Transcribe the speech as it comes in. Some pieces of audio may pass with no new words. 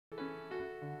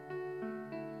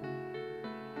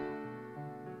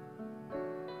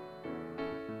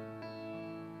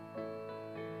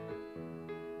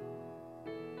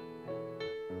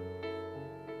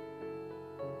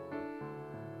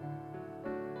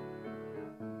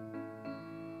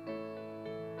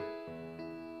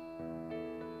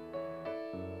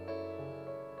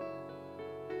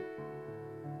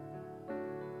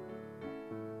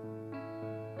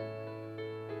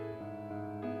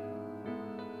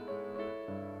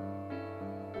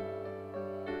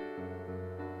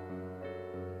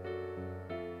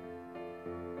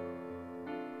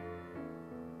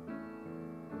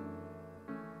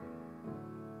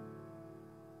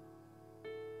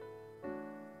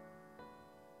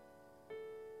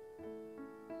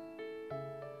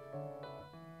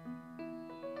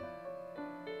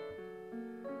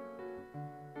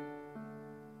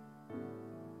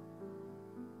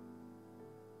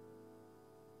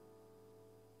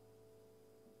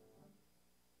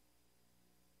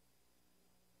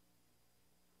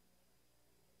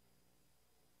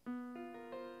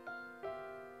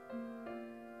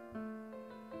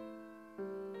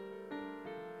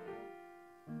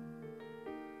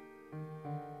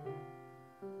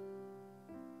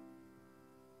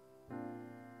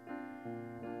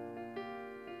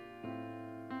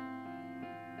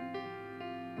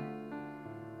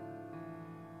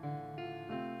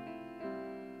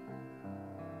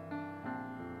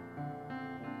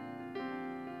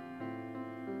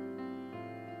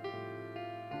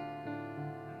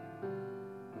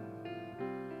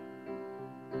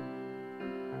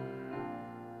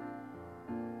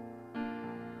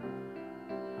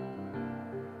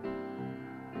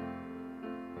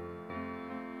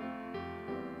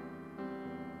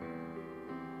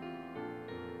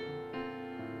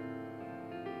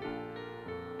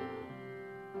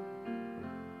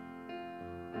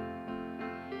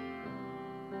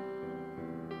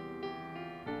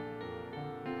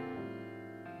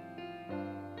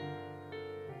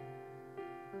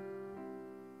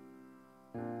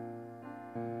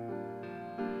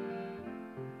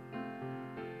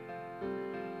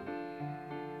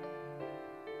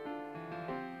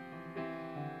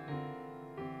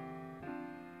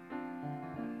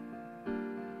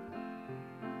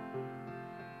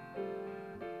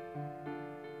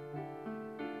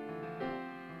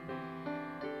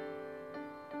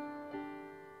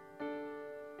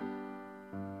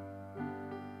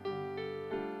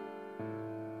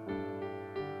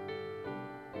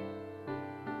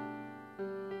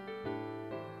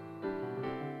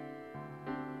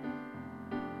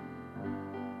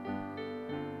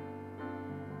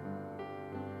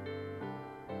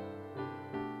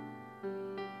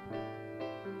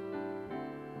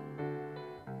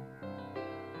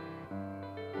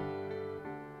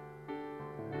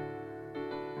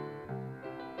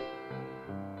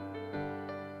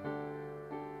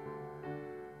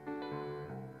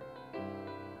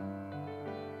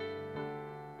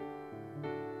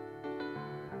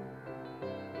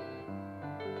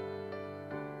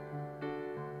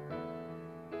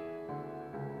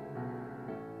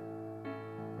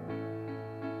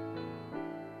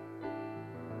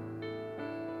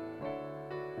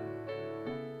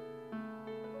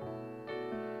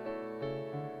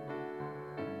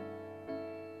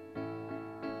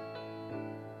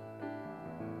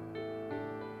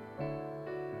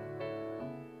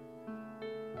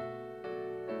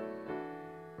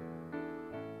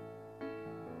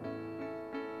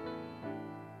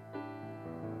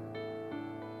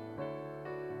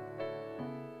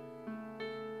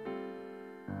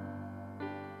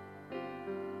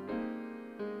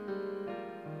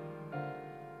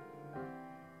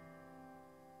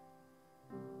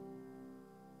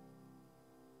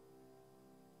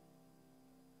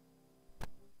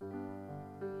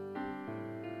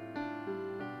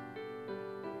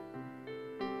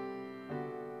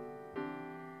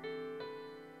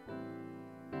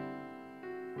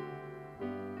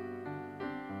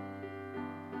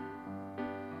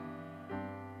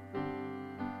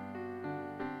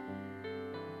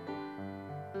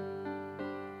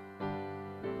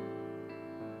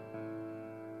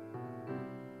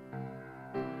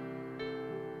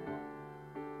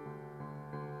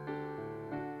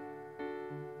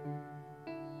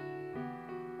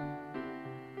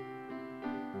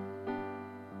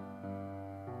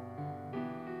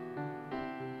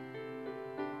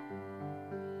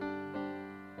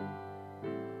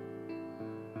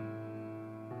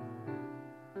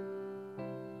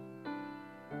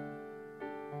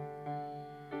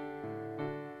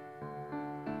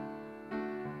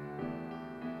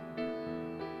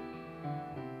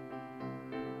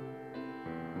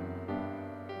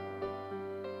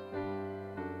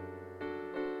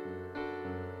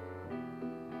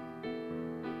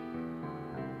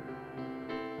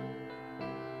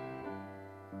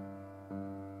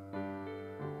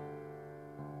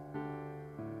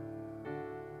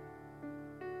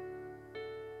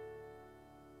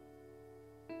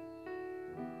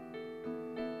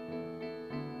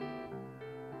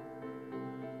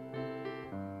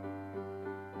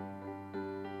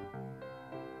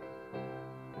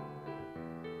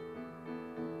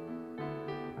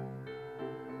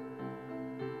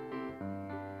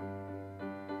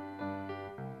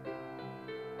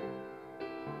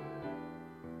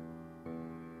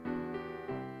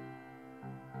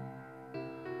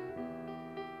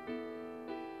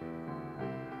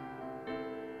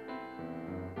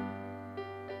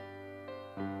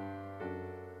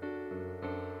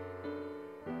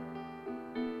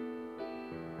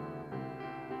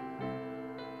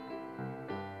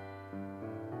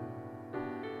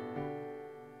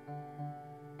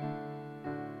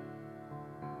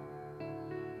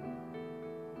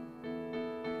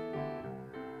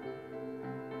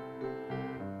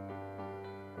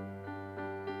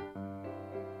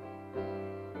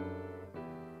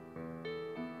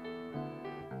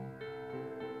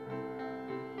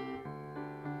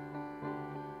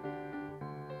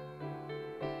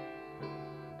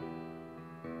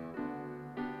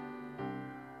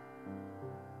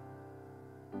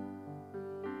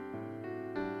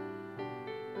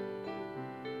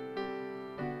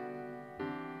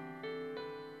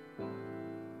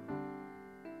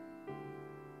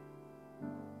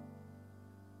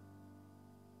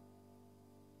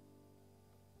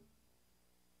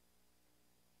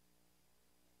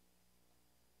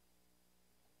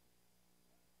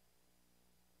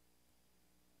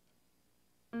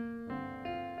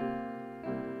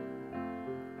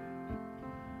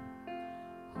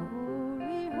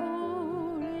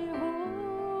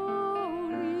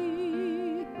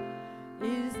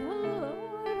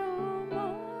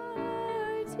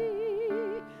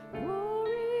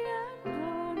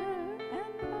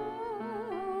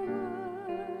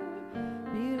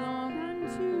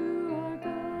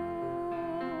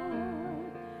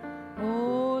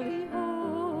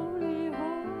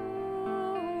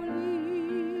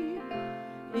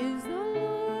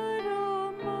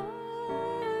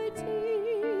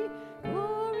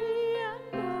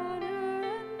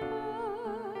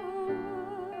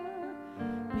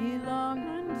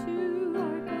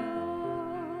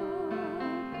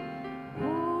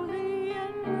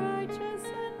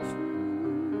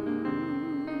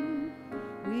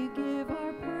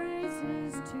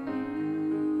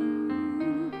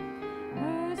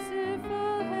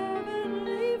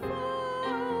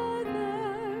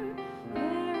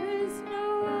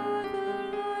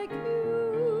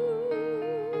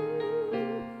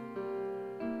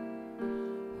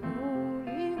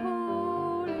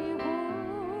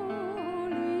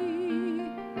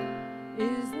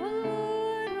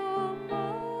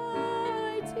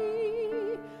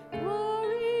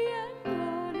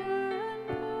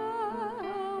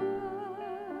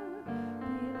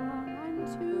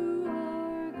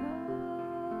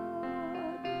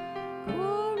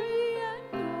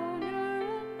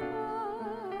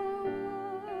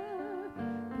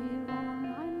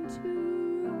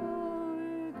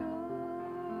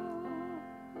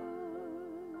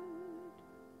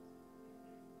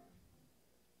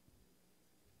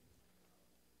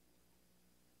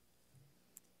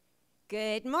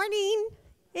Good morning.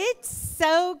 It's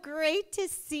so great to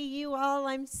see you all.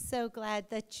 I'm so glad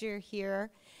that you're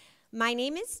here. My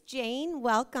name is Jane.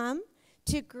 Welcome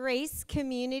to Grace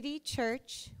Community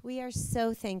Church. We are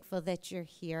so thankful that you're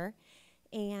here.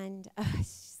 And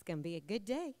it's going to be a good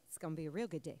day. It's going to be a real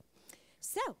good day.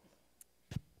 So,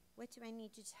 what do I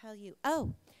need to tell you?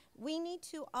 Oh, we need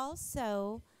to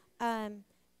also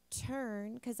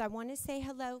turn, because I want to say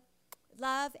hello,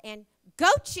 love, and go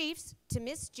Chiefs to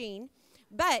Miss Jean.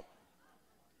 But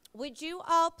would you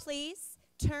all please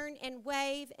turn and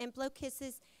wave and blow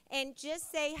kisses and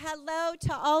just say hello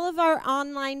to all of our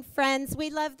online friends. We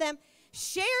love them.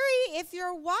 Sherry, if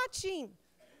you're watching.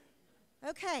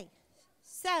 Okay,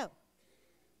 so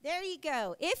there you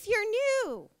go. If you're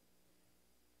new,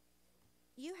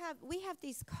 we have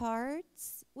these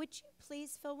cards. Would you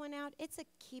please fill one out? It's a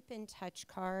keep in touch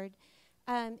card.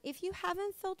 If you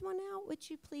haven't filled one out, would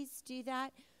you please do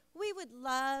that? We would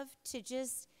love to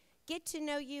just get to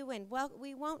know you, and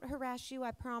we won't harass you,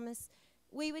 I promise.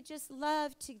 We would just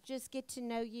love to just get to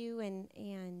know you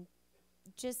and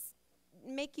just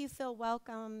make you feel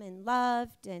welcome and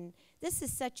loved. And this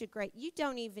is such a great, you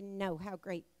don't even know how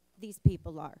great these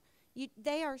people are.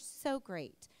 They are so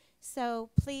great. So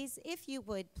please, if you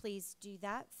would, please do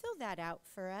that. Fill that out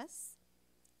for us.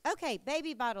 Okay,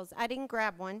 baby bottles. I didn't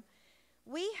grab one.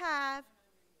 We have,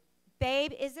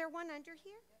 babe, is there one under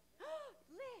here?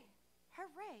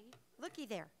 Hooray. Looky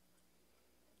there.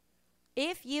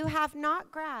 If you have not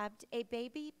grabbed a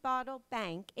baby bottle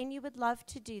bank and you would love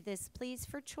to do this, please,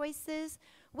 for Choices,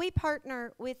 we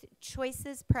partner with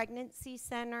Choices Pregnancy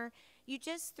Center. You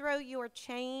just throw your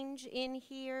change in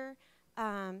here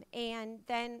and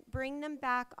then bring them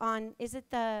back on,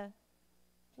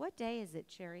 what day is it,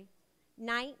 Sherry?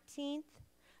 19th?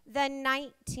 The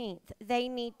 19th, they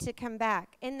need to come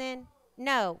back. And then,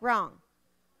 no, wrong.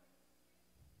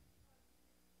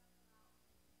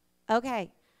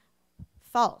 Okay,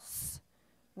 false.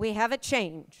 We have a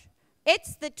change.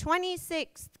 It's the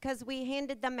 26th because we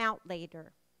handed them out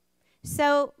later.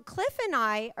 So Cliff and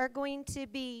I are going to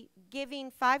be giving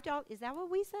 $5. Is that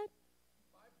what we said?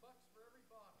 $5 for every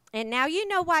bottle. And now you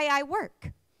know why I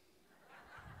work.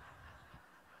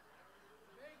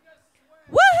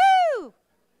 Woohoo!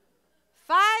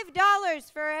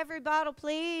 $5 for every bottle,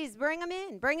 please. Bring them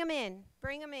in. Bring them in.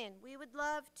 Bring them in. We would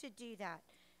love to do that.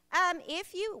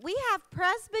 We have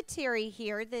Presbytery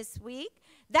here this week.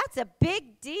 That's a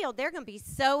big deal. They're going to be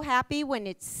so happy when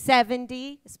it's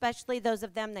 70, especially those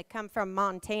of them that come from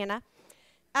Montana.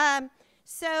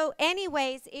 So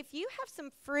anyways, if you have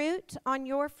some fruit on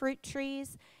your fruit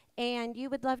trees and you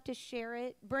would love to share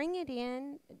it, bring it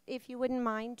in, if you wouldn't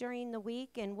mind, during the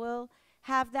week, and we'll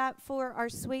have that for our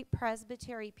sweet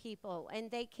Presbytery people,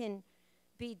 and they can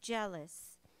be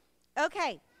jealous.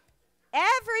 Okay.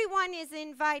 Everyone is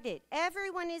invited.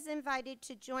 Everyone is invited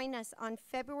to join us on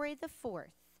February the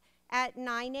 4th at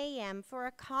 9 a.m. for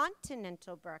a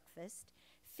continental breakfast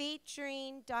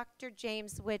featuring Dr.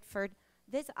 James Whitford.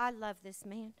 I love this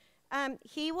man.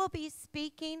 He will be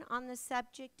speaking on the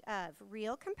subject of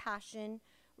real compassion,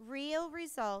 real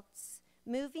results,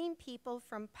 moving people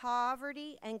from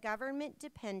poverty and government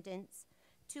dependence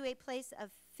to a place of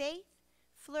faith,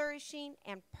 flourishing,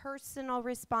 and personal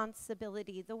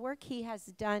responsibility. The work he has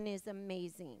done is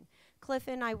amazing. Cliff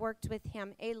and I worked with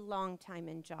him a long time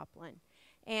in Joplin,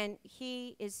 and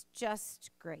he is just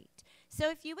great.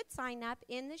 So if you would sign up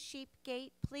in the sheep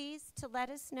gate, please, to let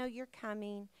us know you're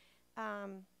coming.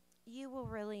 You will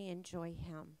really enjoy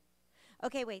him.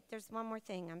 Okay, wait, there's one more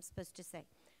thing I'm supposed to say.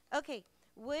 Okay,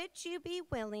 would you be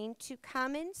willing to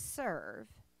come and serve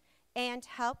and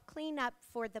help clean up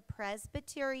for the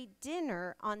Presbytery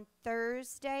dinner on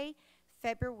Thursday,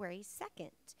 February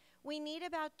 2nd. We need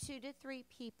about 2 to 3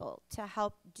 people to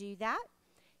help do that.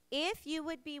 If you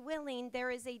would be willing,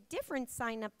 there is a different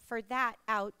sign up for that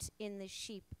out in the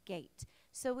sheep gate.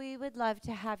 So we would love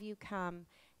to have you come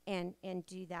and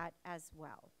do that as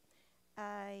well.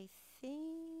 I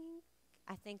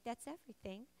think that's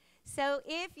everything. So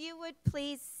if you would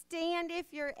please stand if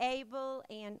you're able,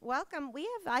 and welcome.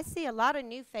 I see a lot of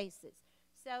new faces.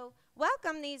 So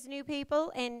welcome these new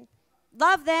people and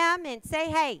love them and say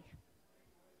hey.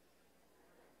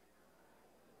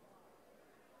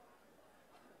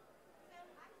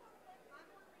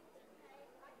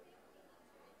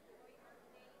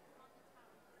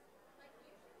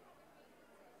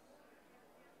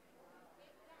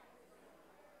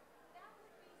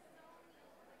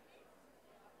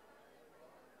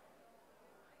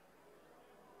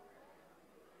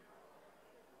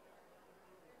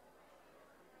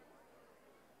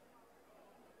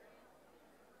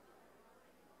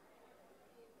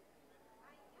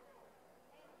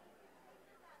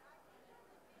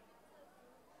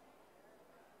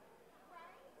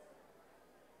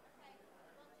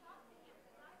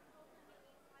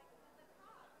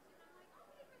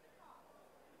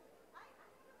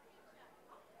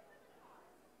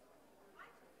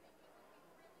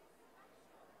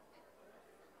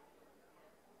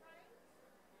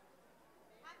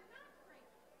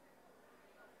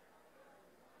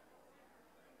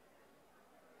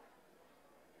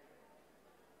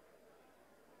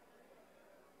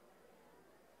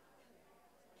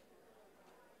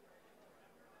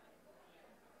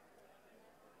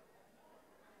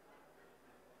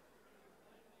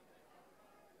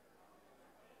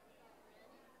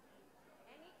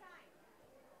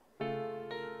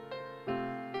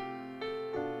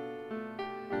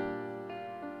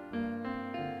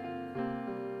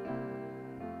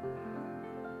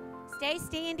 Stay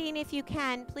standing if you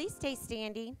can. Please stay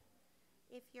standing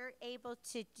if you're able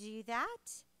to do that.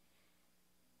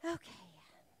 Okay,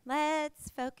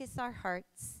 let's focus our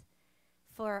hearts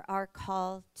for our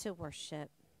call to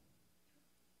worship.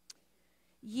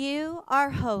 You are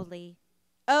holy,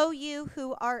 O you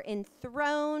who are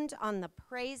enthroned on the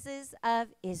praises of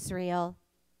Israel.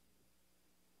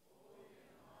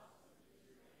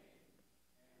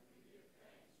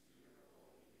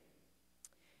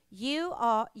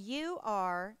 You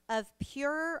are of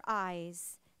purer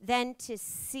eyes than to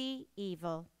see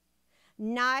evil,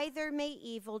 neither may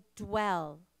evil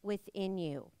dwell within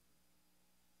you.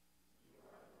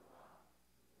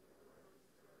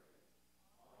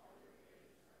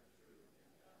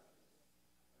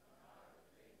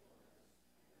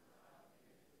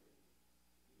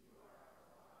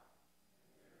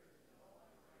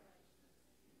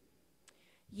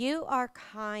 You are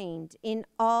kind in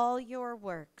all your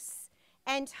works,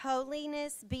 and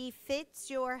holiness befits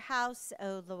your house,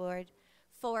 O Lord,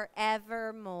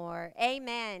 forevermore.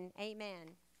 Amen.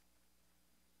 Amen.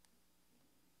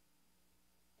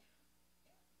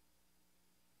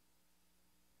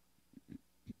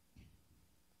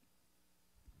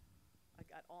 I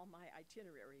got all my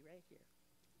itinerary right here.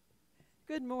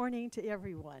 Good morning to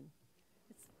everyone.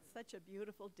 It's such a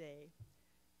beautiful day.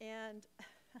 And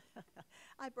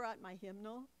I brought my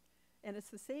hymnal, and it's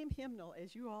the same hymnal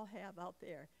as you all have out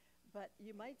there. But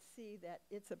you might see that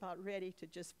it's about ready to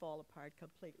just fall apart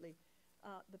completely.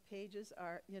 The pages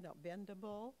are,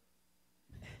 bendable.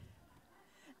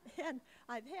 And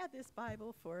I've had this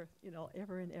Bible for,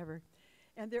 ever and ever.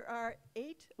 And there are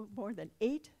more than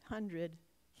 800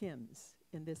 hymns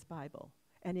in this Bible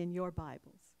and in your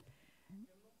Bibles.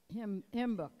 Hymn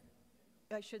book.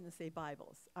 I shouldn't say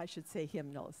Bibles. I should say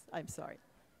hymnals. I'm sorry.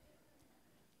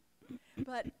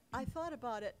 But I thought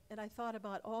about it, and I thought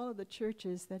about all of the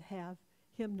churches that have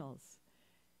hymnals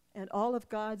and all of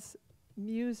God's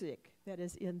music that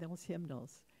is in those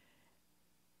hymnals.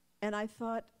 And I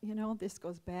thought, this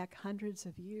goes back hundreds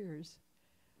of years.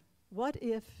 What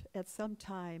if at some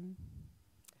time,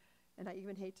 and I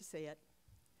even hate to say it,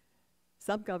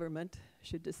 some government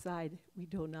should decide we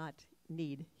do not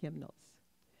need hymnals.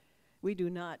 We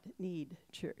do not need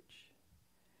church.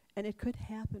 And it could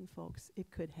happen, folks.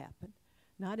 It could happen.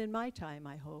 Not in my time,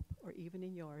 I hope, or even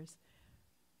in yours.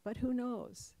 But who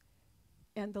knows?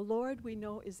 And the Lord, we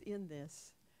know, is in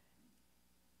this.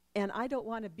 And I don't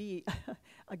want to be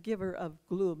a giver of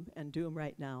gloom and doom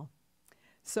right now.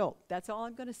 So that's all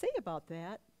I'm going to say about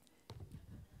that.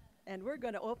 And we're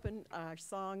going to open our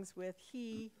songs with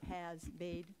He Has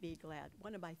Made Me Glad.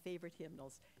 One of my favorite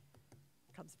hymnals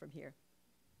comes from here.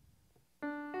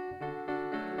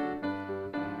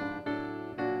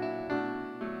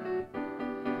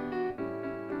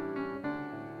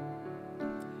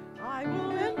 I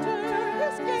will enter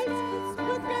His gates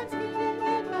with thanksgiving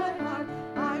in my heart.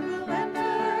 I will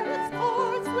enter His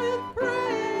courts with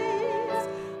praise.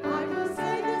 I will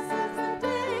say this is the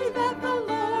day that the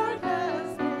Lord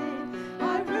has made.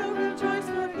 I will rejoice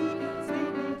for He has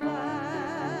made me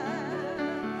glad.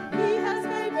 He has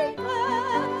made me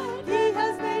glad. He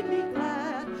has made me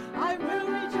glad. I will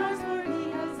rejoice for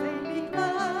He has made me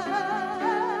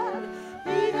glad.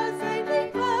 He has made me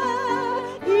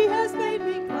glad. He has made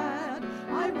me glad.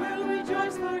 I will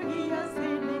rejoice for He has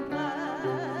made me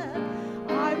glad.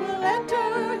 I will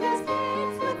enter His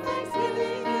gates with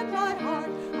thanksgiving in my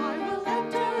heart. I will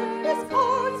enter His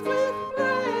courts with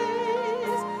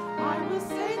praise. I will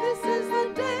say this is the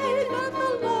day that the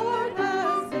Lord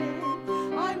has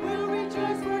made. I will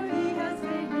rejoice for He has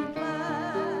made me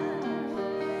glad.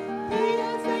 He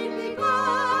has made me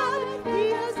glad.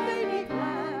 He has made me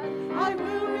glad. I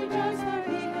will rejoice for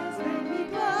He has made me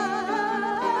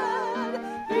glad.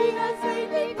 He has made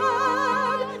me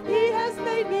glad. He has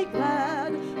made me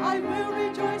glad. I will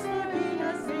rejoice for He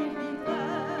has made me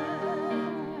glad.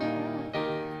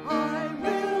 I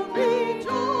will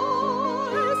rejoice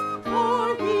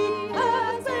for He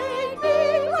has made me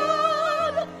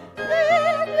glad.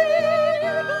 Made me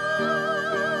glad.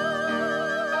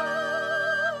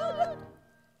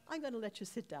 I'm going to let you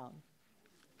sit down,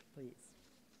 please.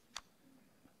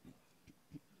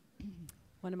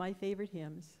 One of my favorite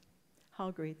hymns,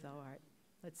 How Great Thou Art.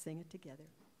 Let's sing it together.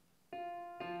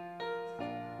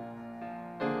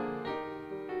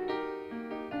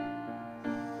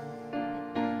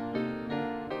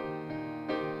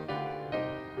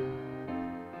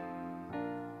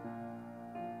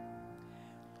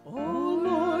 O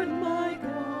Lord my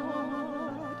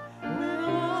God, will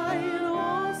I in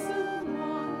awesome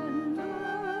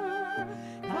wonder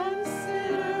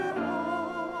consider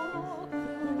all the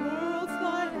worlds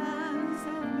Thy hands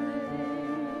have made?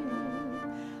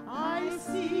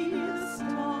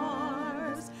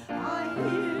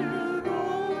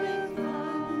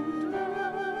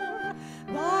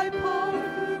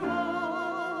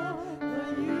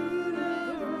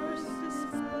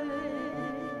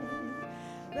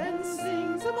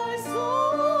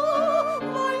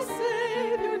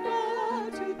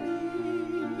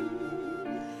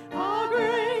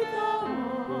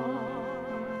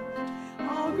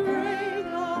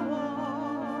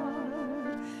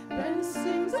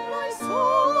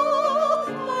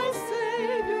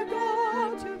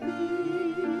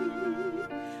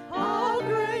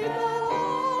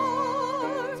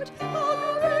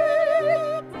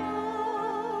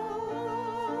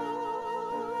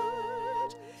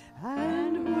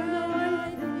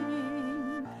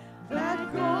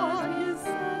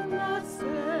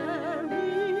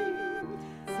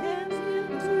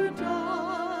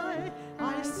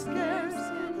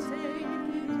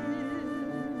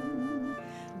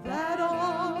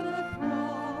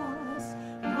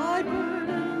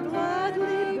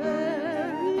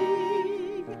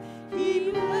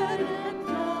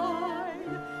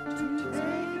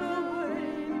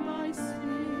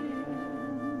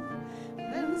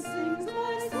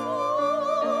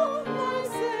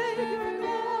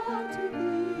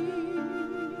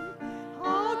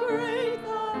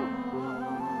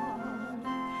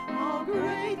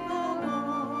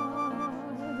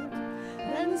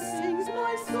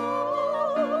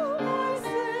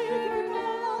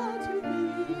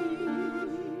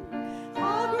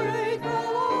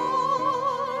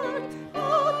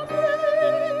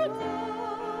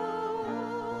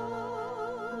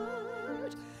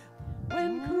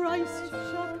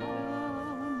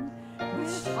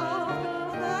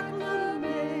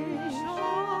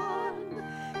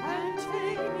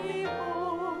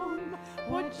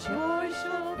 joy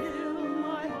shall fill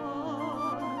my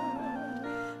heart.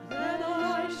 Then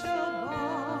I shall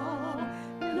bow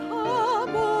in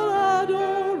humble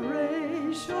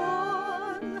adoration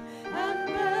and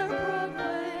there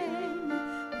proclaim,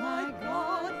 my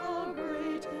God, how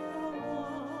great thou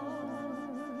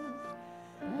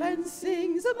art. Then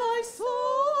sings my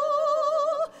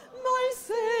soul, my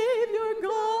Savior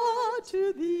God,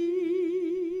 to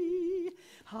thee.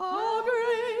 How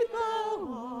great thou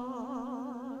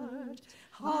art,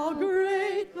 how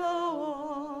great thou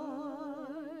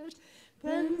art.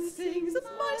 Then sings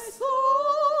my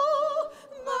soul,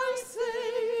 my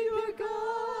Savior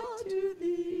God, to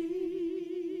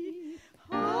thee.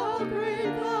 How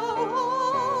great thou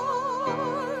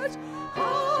art,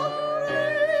 how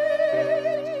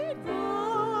great thou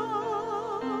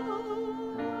art.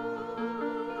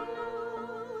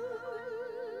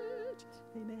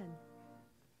 Amen.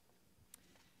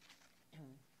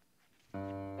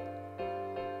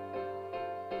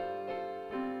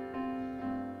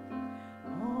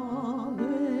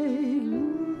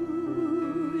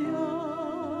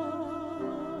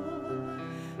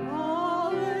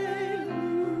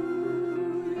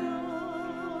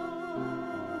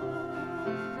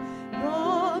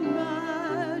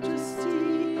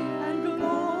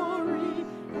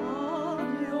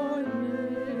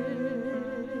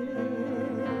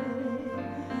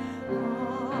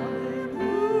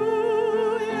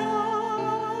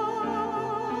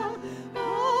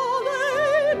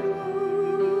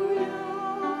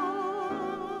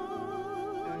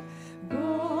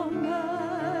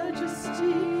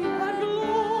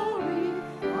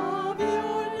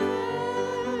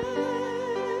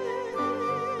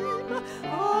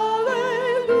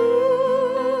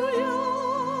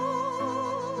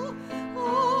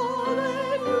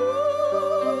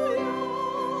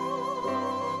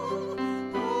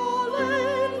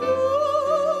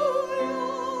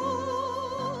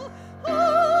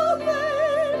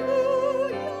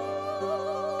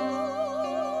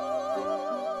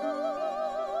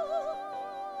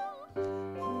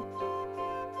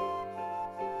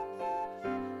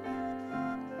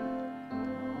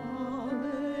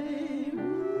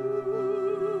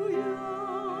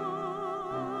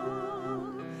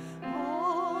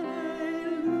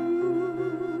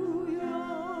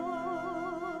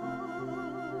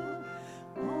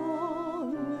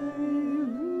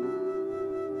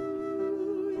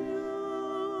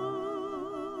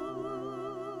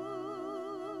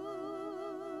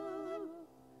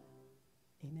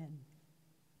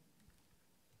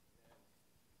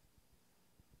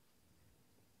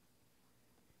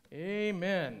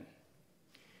 Amen.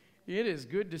 It is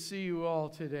good to see you all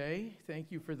today. Thank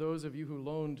you for those of you who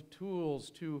loaned tools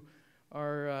to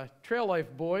our Trail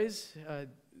Life boys.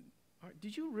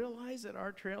 Did you realize that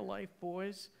our Trail Life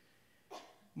boys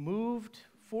moved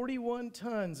 41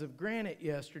 tons of granite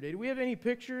yesterday? Do we have any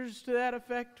pictures to that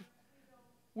effect?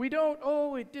 We don't?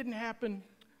 Oh, it didn't happen.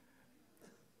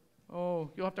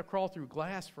 Oh, you'll have to crawl through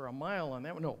glass for a mile on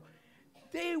that one. No,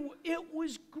 it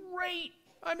was great.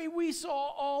 I mean, we saw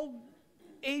all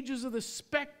ages of the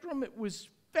spectrum. It was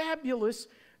fabulous,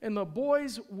 and the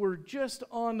boys were just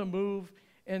on the move.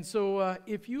 And so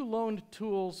if you loaned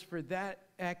tools for that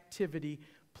activity,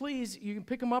 please, you can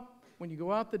pick them up when you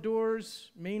go out the doors.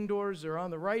 Main doors are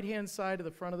on the right-hand side of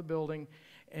the front of the building,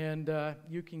 and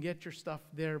you can get your stuff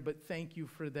there, but thank you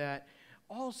for that.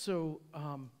 Also,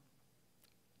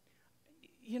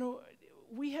 you know,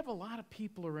 we have a lot of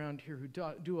people around here who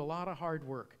do a lot of hard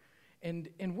work. And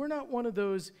we're not one of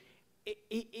those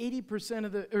 80%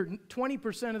 of the, or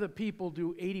 20% of the people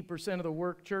do 80% of the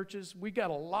work churches. We got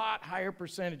a lot higher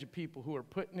percentage of people who are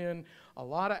putting in a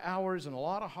lot of hours and a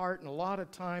lot of heart and a lot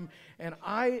of time. And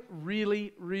I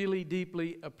really, really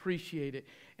deeply appreciate it.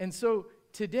 And so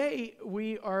today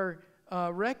we are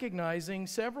recognizing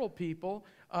several people,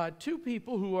 two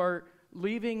people who are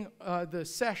leaving the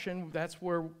session. That's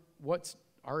where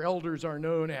our elders are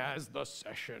known as the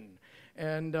session.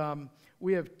 And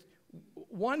we have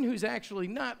one who's actually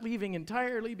not leaving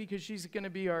entirely because she's going to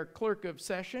be our clerk of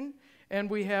session. And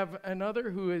we have another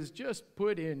who has just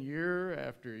put in year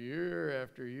after year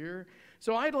after year.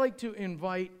 So I'd like to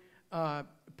invite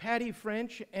Patty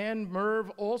French and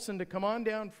Merv Olson to come on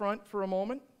down front for a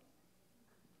moment.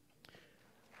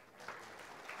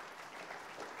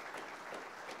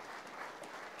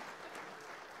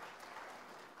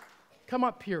 Come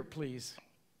up here, please.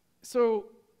 So,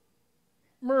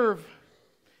 Merv,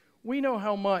 we know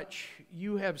how much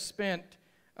you have spent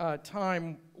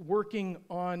time working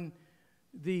on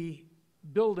the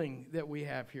building that we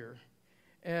have here.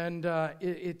 And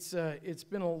it's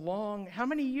been a long, how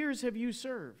many years have you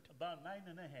served? About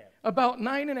 9.5. About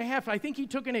 9.5. I think he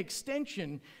took an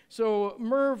extension. So,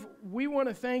 Merv, we want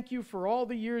to thank you for all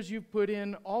the years you've put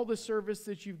in, all the service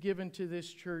that you've given to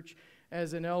this church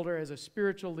as an elder, as a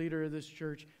spiritual leader of this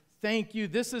church. Thank you.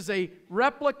 This is a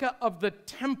replica of the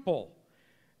temple.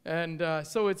 And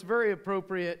so it's very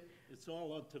appropriate. It's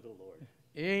all unto the Lord.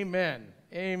 Amen.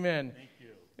 Amen. Thank you.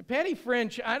 Patty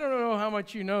French, I don't know how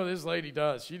much you know this lady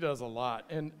does. She does a lot.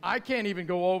 And I can't even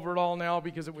go over it all now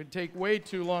because it would take way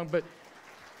too long. But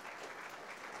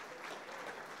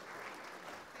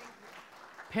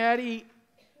Patty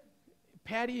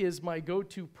is my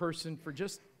go-to person for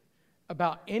just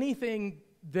about anything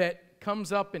that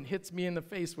comes up and hits me in the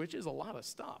face, which is a lot of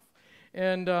stuff.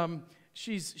 And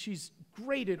she's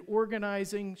great at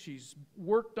organizing. She's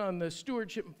worked on the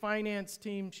stewardship and finance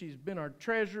team. She's been our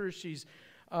treasurer. She's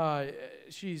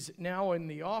now in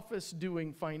the office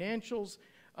doing financials.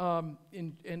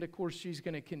 And of course, she's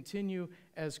going to continue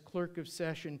as clerk of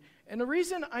session. And the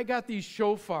reason I got these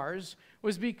shofars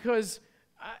was because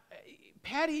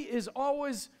Patty is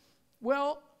always,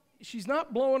 well, she's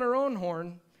not blowing her own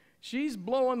horn. She's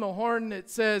blowing the horn that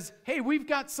says, hey, we've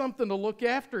got something to look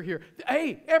after here.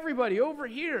 Hey, everybody over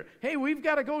here. Hey, we've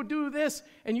got to go do this.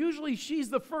 And usually she's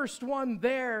the first one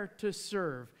there to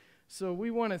serve. So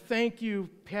we want to thank you,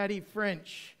 Patty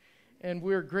French, and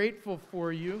we're grateful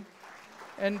for you.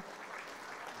 And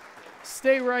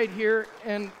stay right here.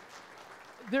 And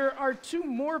there are 4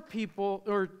 more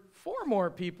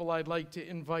people I'd like to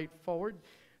invite forward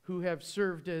who have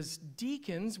served as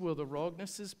deacons. Will the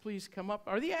Rognesses please come up?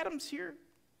 Are the Adams here?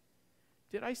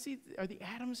 Are the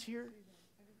Adams here?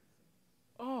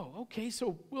 Oh, okay,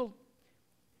 so we'll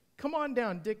come on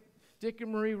down, Dick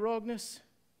and Marie Rogness.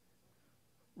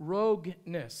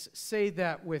 Rogness. Say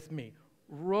that with me.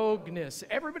 Rogness.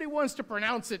 Everybody wants to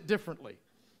pronounce it differently.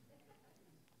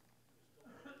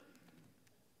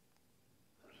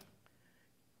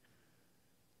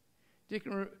 Dick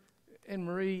and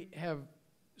Marie have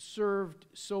served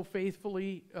so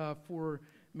faithfully for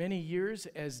many years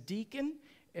as deacon,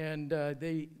 and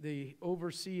they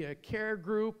oversee a care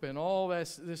group and all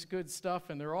this good stuff,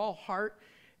 and they're all heart,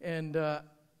 and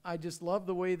I just love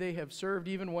the way they have served.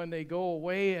 Even when they go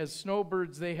away as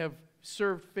snowbirds, they have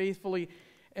served faithfully.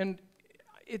 And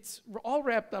it's all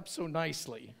wrapped up so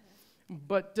nicely.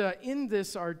 But in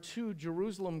this are 2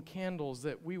 Jerusalem candles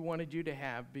that we wanted you to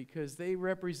have because they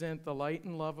represent the light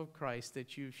and love of Christ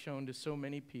that you've shown to so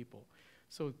many people.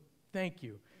 So thank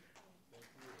you.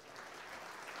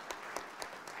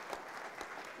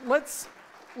 Let's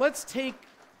take,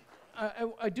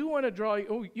 I do want to draw you,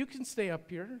 oh, you can stay up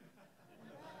here.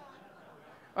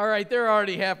 All right, they're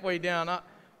already halfway down.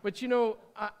 But you know,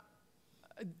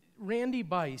 Randy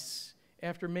Bice,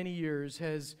 after many years,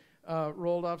 has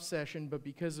rolled off session, but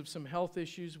because of some health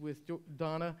issues with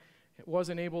Donna,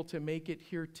 wasn't able to make it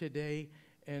here today.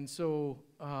 And so,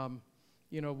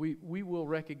 you know, we will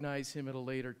recognize him at a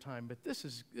later time. But this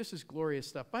is glorious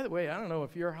stuff. By the way, I don't know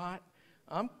if you're hot.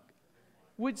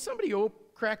 Would somebody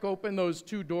crack open those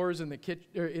 2 doors in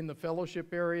the in the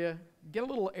fellowship area? Get a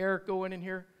little air going in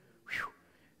here. Whew.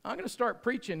 I'm going to start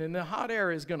preaching, and the hot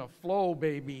air is going to flow,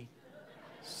 baby.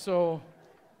 So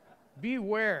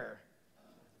beware.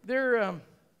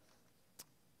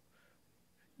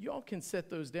 Y'all can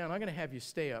set those down. I'm going to have you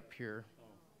stay up here.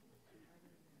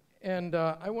 And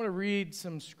I want to read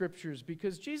some scriptures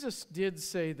because Jesus did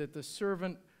say that the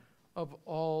servant of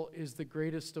all is the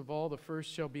greatest of all. The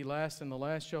first shall be last, and the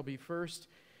last shall be first.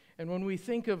 And when we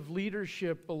think of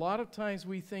leadership, a lot of times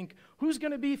we think, who's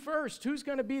going to be first? Who's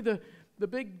going to be the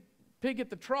big pig at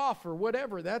the trough or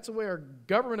whatever? That's the way our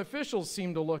government officials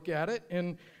seem to look at it.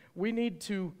 And we need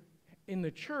to, in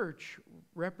the church,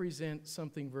 represent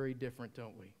something very different,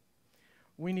 don't we?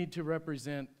 We need to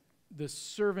represent the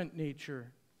servant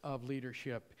nature of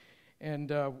leadership.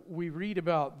 And we read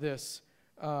about this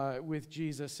with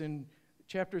Jesus in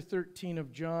chapter 13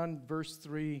 of John, verse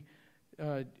 3.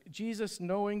 Jesus,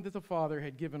 knowing that the Father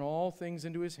had given all things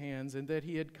into his hands and that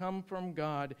he had come from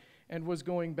God and was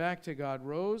going back to God,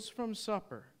 rose from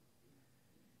supper.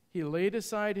 He laid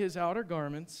aside his outer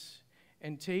garments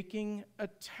and taking a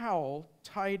towel,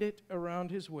 tied it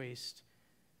around his waist.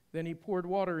 Then he poured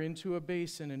water into a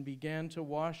basin and began to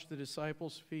wash the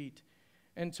disciples' feet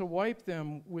and to wipe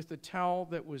them with the towel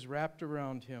that was wrapped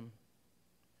around him.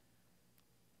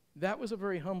 That was a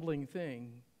very humbling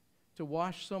thing. To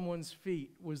wash someone's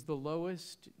feet was the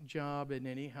lowest job in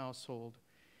any household.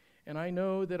 And I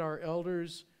know that our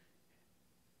elders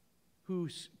who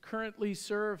currently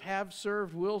serve, have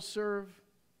served, will serve,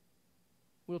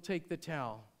 will take the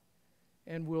towel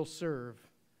and will serve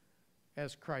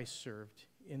as Christ served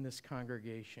in this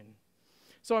congregation.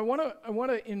 So I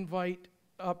want to invite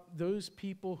up those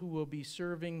people who will be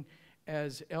serving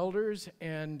as elders,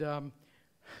 and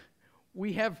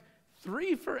we have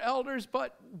 3 for elders,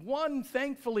 but one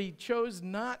thankfully chose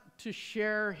not to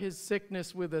share his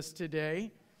sickness with us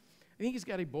today. I think he's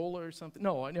got Ebola or something.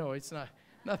 No, it's not,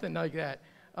 nothing like that.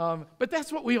 But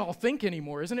that's what we all think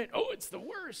anymore, isn't it? Oh, it's the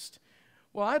worst.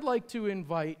 Well, I'd like to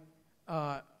invite,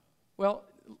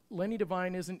 Lenny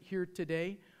Devine isn't here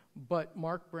today, but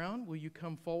Mark Brown, will you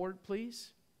come forward,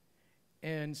 please?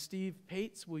 And Steve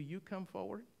Pates, will you come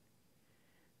forward?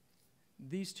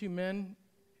 These 2 men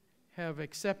have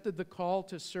accepted the call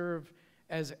to serve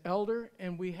as elder,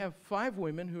 and we have 5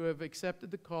 women who have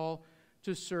accepted the call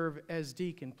to serve as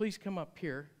deacon. Please come up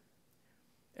here.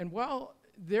 And while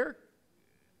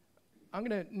I'm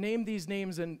going to name these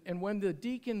names, and when the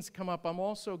deacons come up, I'm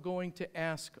also going to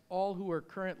ask all who are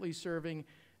currently serving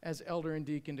as elder and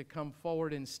deacon to come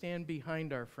forward and stand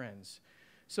behind our friends.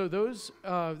 So those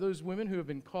women who have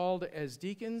been called as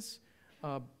deacons,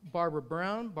 Barbara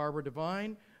Brown, Barbara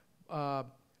Devine,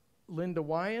 Linda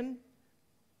Wyan,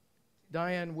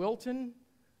 Diane Wilton.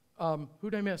 Who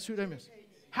did I miss?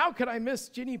 How could I miss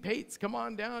Ginny Pates? Come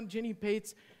on down, Ginny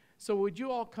Pates. So would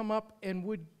you all come up, and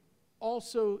would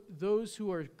also those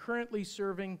who are currently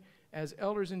serving as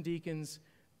elders and deacons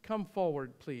come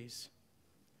forward, please?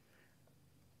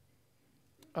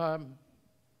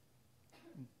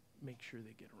 Make sure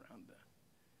they get around that.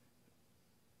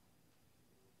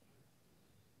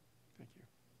 Thank you.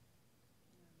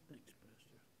 Thanks,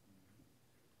 Pastor.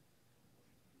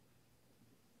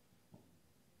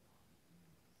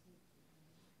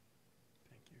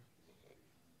 Thank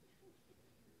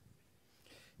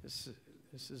you.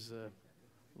 This is a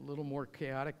little more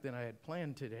chaotic than I had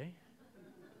planned today.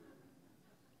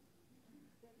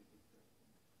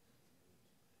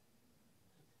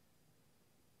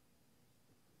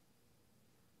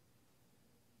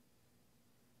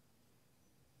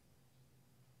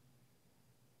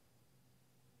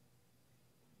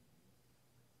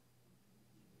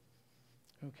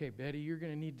 Okay, Betty, you're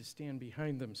going to need to stand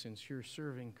behind them since you're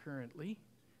serving currently.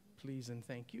 Please and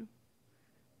thank you.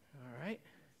 All right.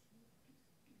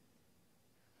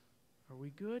 Are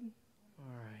we good?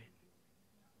 All right.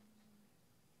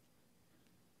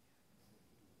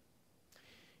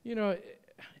 You know,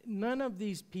 none of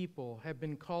these people have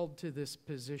been called to this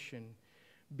position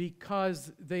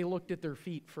because they looked at their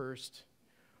feet first,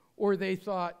 or they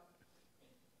thought,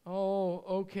 oh,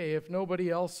 okay, if nobody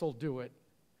else will do it.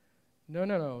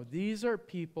 No. These are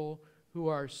people who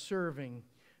are serving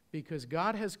because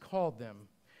God has called them,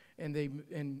 and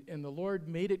the Lord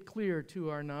made it clear to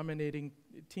our nominating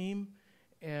team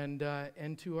and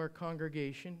to our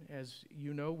congregation. As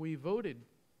you know, we voted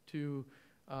to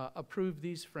approve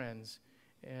these friends,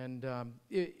 and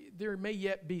there may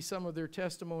yet be some of their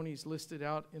testimonies listed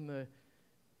out in the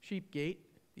sheep gate,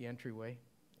 the entryway,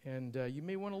 and you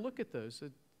may want to look at those,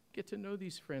 get to know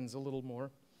these friends a little more.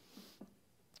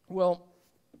 Well,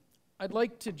 I'd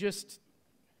like to just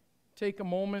take a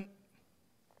moment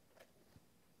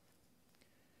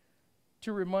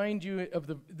to remind you of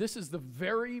this is the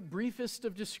very briefest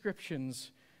of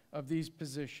descriptions of these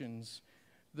positions.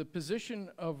 The position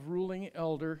of ruling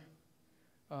elder,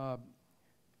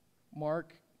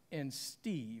 Mark and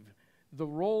Steve. The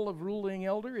role of ruling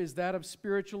elder is that of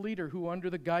spiritual leader who, under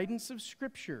the guidance of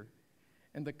Scripture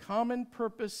and the common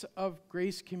purpose of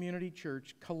Grace Community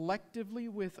Church, collectively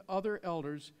with other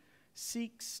elders,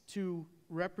 seeks to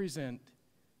represent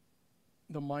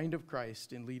the mind of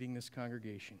Christ in leading this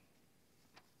congregation.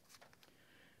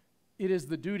 It is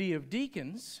the duty of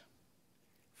deacons,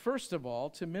 first of all,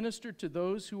 to minister to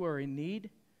those who are in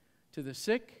need, to the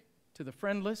sick, to the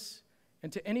friendless,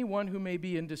 and to anyone who may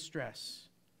be in distress.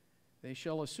 They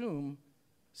shall assume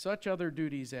such other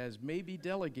duties as may be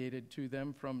delegated to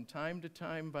them from time to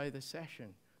time by the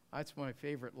session. That's my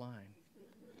favorite line.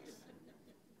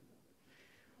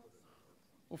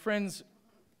 Well, friends,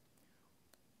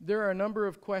 there are a number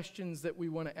of questions that we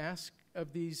want to ask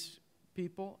of these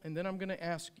people, and then I'm going to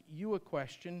ask you a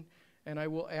question, and I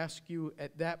will ask you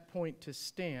at that point to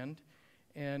stand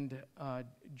and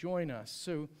join us.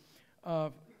 So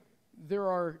there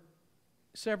are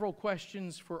several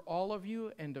questions for all of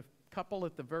you, and a couple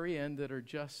at the very end that are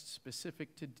just specific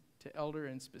to elder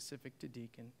and specific to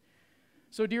deacon.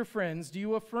 So, dear friends, do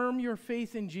you affirm your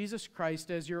faith in Jesus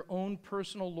Christ as your own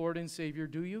personal Lord and Savior,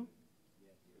 do you?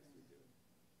 Yes, we do.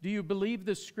 Do you believe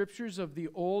the Scriptures of the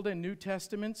Old and New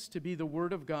Testaments to be the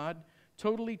Word of God,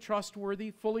 totally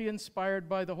trustworthy, fully inspired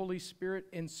by the Holy Spirit,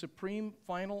 and supreme,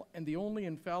 final, and the only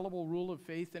infallible rule of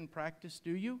faith and practice,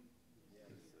 do you?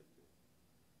 Yes.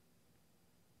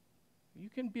 You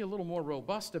can be a little more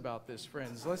robust about this,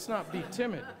 friends. Let's not be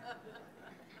timid.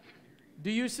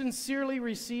 Do you sincerely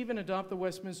receive and adopt the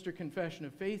Westminster Confession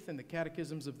of Faith and the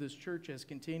catechisms of this church as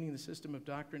containing the system of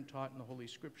doctrine taught in the Holy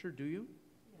Scripture? Do you?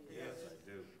 Yes, I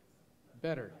do.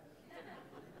 Better.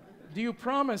 Do you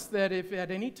promise that if at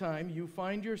any time you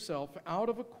find yourself out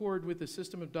of accord with the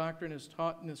system of doctrine as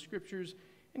taught in the Scriptures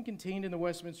and contained in the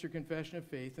Westminster Confession of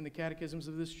Faith and the catechisms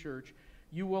of this church,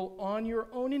 you will, on your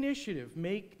own initiative,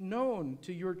 make known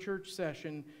to your church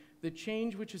session the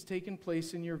change which has taken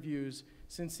place in your views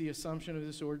since the assumption of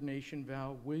this ordination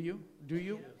vow? Will you? Do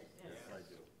you? Yes, I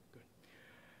do. Good.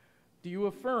 Do you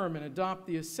affirm and adopt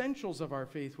the essentials of our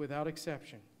faith without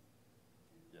exception?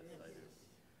 Yes, I do.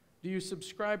 Do you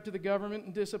subscribe to the government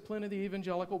and discipline of the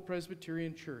Evangelical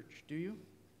Presbyterian Church? Do you?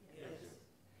 Yes.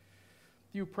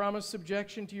 Do you promise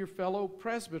subjection to your fellow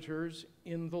presbyters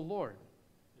in the Lord?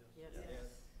 Yes.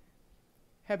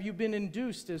 Have you been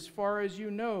induced, as far as you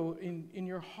know, in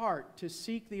your heart to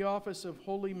seek the office of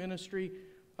holy ministry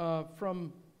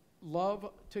from love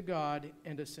to God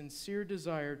and a sincere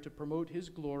desire to promote His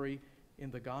glory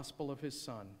in the gospel of His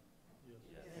Son?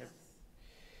 Yes.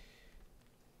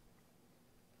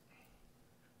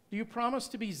 Do you promise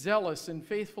to be zealous and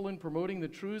faithful in promoting the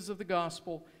truths of the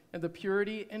gospel and the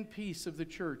purity and peace of the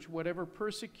church, whatever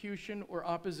persecution or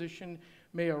opposition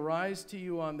may arise to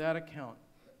you on that account?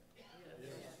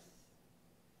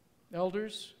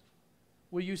 Elders,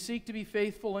 will you seek to be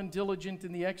faithful and diligent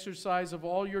in the exercise of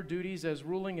all your duties as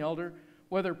ruling elder,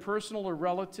 whether personal or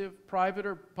relative, private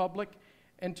or public,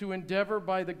 and to endeavor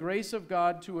by the grace of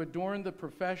God to adorn the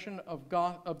profession of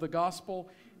the gospel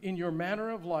in your manner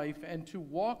of life, and to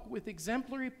walk with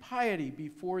exemplary piety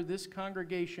before this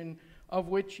congregation of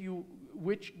which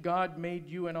God made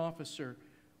you an officer?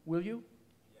 Will you?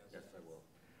 Yes, I will.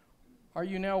 Are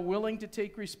you now willing to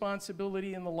take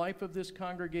responsibility in the life of this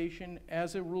congregation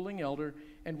as a ruling elder,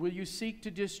 and will you seek to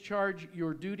discharge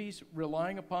your duties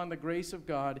relying upon the grace of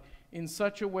God in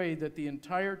such a way that the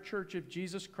entire Church of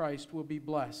Jesus Christ will be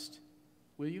blessed?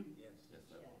 Will you? Yes,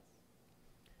 I will.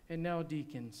 And now,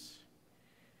 deacons,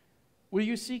 will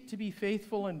you seek to be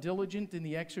faithful and diligent in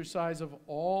the exercise of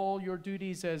all your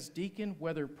duties as deacon,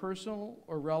 whether personal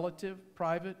or relative,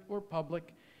 private or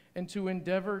public, and to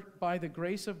endeavor by the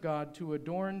grace of God to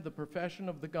adorn the profession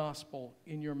of the gospel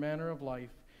in your manner of life,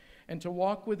 and to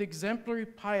walk with exemplary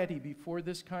piety before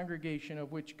this congregation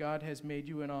of which God has made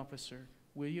you an officer?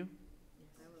 Will you? Yes,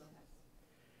 I will.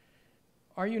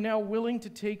 Are you now willing to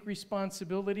take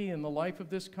responsibility in the life of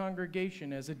this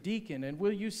congregation as a deacon, and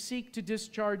will you seek to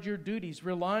discharge your duties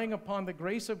relying upon the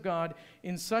grace of God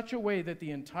in such a way that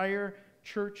the entire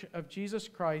Church of Jesus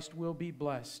Christ will be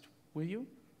blessed? Will you?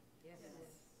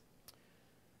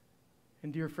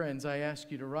 And dear friends, I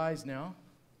ask you to rise now.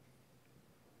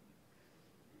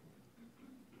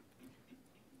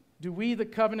 Do we, the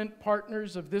covenant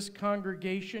partners of this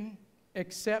congregation,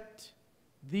 accept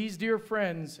these dear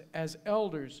friends as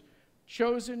elders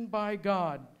chosen by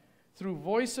God through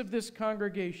voice of this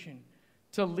congregation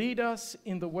to lead us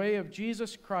in the way of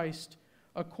Jesus Christ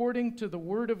according to the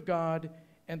Word of God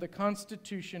and the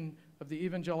Constitution of the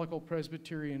Evangelical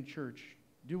Presbyterian Church?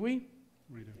 Do we?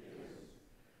 We do.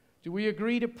 Do we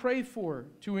agree to pray for,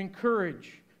 to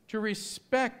encourage, to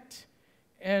respect,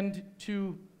 and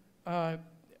to, I've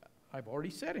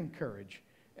already said encourage,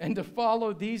 and to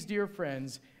follow these dear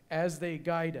friends as they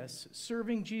guide us,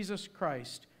 serving Jesus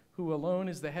Christ, who alone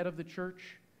is the head of the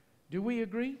church? Do we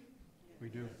agree? We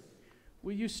do.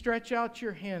 Will you stretch out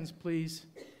your hands, please,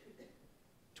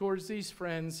 towards these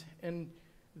friends and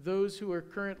those who are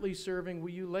currently serving?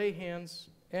 Will you lay hands,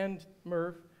 and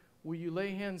Merv, will you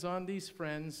lay hands on these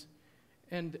friends?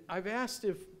 And I've asked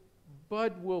if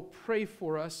Bud will pray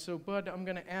for us. So, Bud, I'm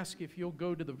going to ask if you'll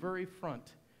go to the very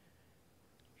front.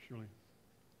 Surely.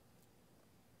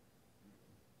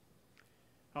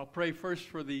 I'll pray first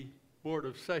for the Board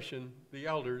of Session, the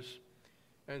elders,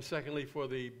 and secondly for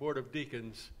the Board of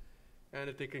Deacons. And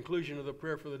at the conclusion of the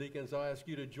prayer for the deacons, I'll ask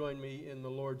you to join me in the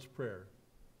Lord's Prayer.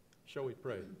 Shall we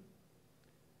pray?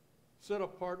 Set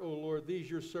apart, O Lord,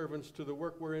 these your servants to the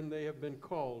work wherein they have been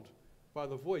called by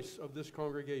the voice of this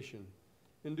congregation.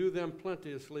 Endue them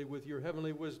plenteously with your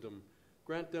heavenly wisdom.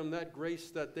 Grant them that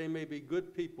grace that they may be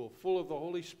good people, full of the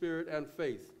Holy Spirit and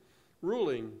faith,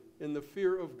 ruling in the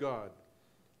fear of God.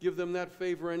 Give them that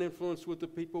favor and influence with the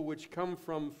people which come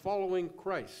from following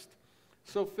Christ.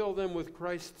 So fill them with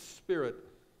Christ's Spirit,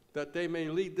 that they may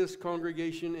lead this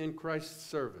congregation in Christ's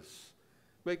service.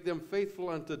 Make them faithful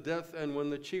unto death, and when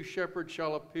the chief shepherd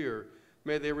shall appear,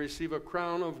 may they receive a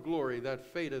crown of glory that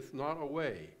fadeth not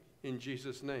away, in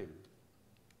Jesus' name.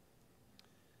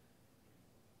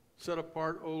 Set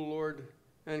apart, O Lord,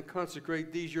 and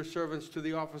consecrate these your servants to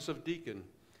the office of deacon.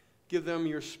 Give them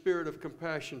your spirit of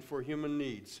compassion for human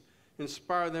needs.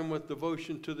 Inspire them with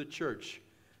devotion to the church.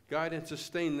 Guide and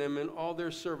sustain them in all their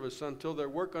service until their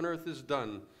work on earth is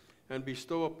done, and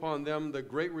bestow upon them the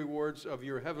great rewards of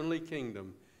your heavenly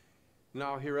kingdom.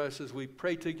 Now hear us as we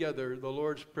pray together the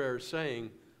Lord's Prayer, saying,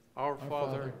 Our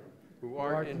Father, who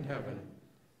art in heaven,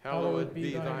 hallowed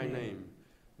be thy name.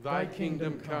 Thy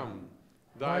kingdom come,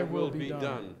 thy will be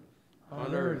done,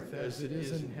 on earth as it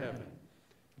is in heaven.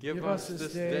 Give us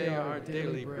this day our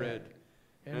daily bread,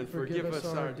 and forgive us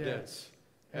our debts,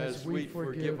 as we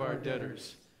forgive our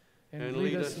debtors. And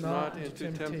lead us not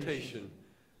into temptation,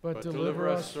 but deliver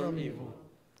us from evil.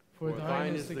 For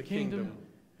thine is the kingdom,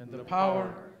 and the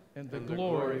power, and the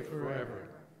glory forever.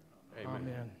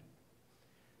 Amen.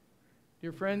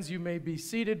 Dear friends, you may be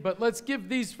seated, but let's give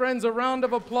these friends a round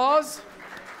of applause.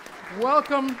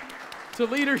 Welcome to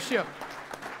leadership.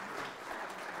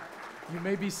 You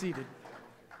may be seated.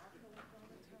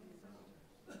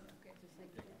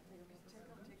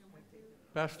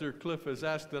 Pastor Cliff has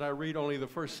asked that I read only the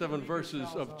first 7 verses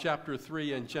of chapter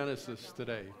 3 in Genesis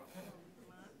today,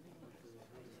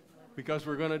 because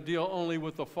we're going to deal only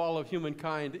with the fall of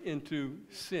humankind into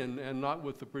sin and not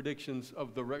with the predictions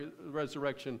of the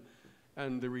resurrection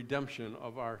and the redemption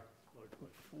of our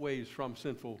ways from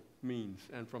sinful means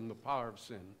and from the power of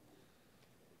sin.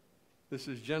 This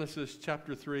is Genesis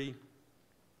chapter 3,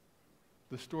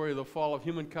 the story of the fall of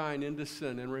humankind into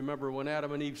sin. And remember, when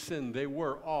Adam and Eve sinned, they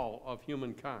were all of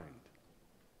humankind.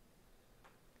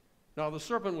 Now the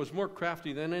serpent was more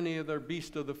crafty than any other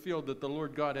beast of the field that the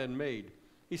Lord God had made.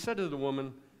 He said to the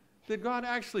woman, Did God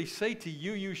actually say to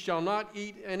you, you shall not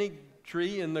eat any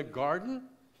tree in the garden?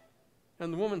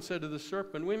 And the woman said to the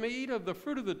serpent, We may eat of the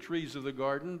fruit of the trees of the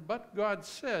garden, but God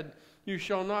said, You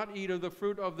shall not eat of the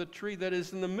fruit of the tree that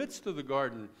is in the midst of the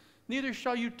garden, neither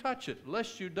shall you touch it,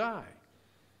 lest you die.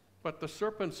 But the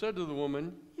serpent said to the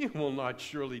woman, You will not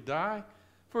surely die,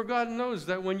 for God knows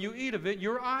that when you eat of it,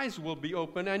 your eyes will be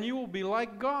open, and you will be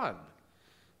like God,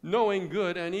 knowing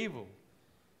good and evil.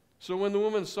 So when the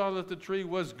woman saw that the tree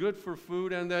was good for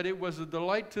food, and that it was a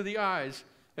delight to the eyes,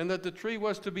 and that the tree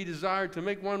was to be desired to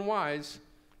make one wise,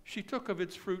 she took of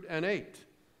its fruit and ate.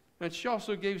 And she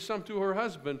also gave some to her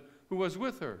husband, who was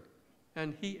with her,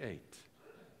 and he ate.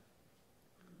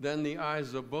 Then the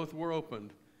eyes of both were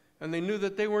opened, and they knew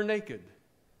that they were naked.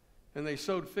 And they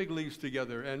sewed fig leaves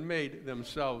together and made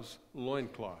themselves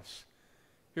loincloths.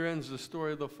 Here ends the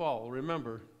story of the fall.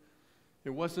 Remember, it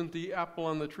wasn't the apple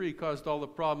on the tree caused all the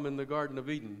problem in the Garden of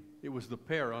Eden. It was the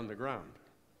pear on the ground.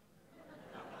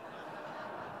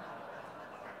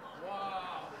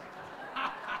 Wow.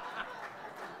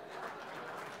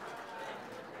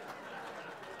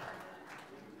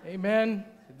 Amen.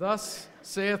 Thus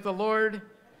saith the Lord.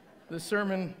 The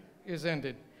sermon is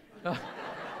ended.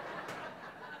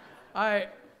 I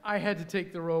had to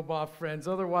take the robe off, friends.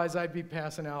 Otherwise, I'd be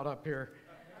passing out up here.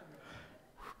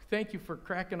 Thank you for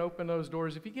cracking open those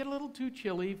doors. If you get a little too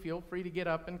chilly, feel free to get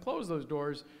up and close those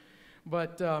doors.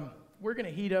 But we're going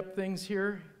to heat up things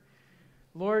here.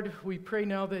 Lord, we pray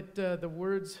now that the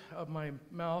words of my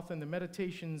mouth and the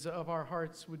meditations of our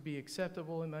hearts would be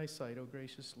acceptable in thy sight, O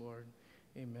gracious Lord.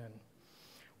 Amen.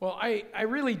 Well, I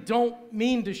really don't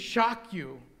mean to shock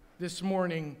you this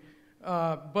morning,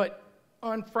 but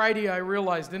on Friday I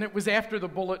realized, and it was after the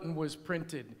bulletin was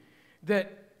printed,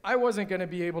 that I wasn't going to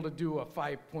be able to do a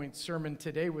 5-point sermon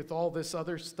today with all this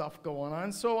other stuff going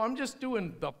on, so I'm just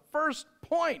doing the first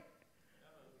point.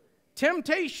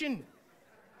 Temptation.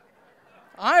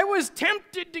 I was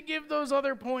tempted to give those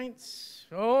other points.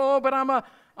 Oh, but I'm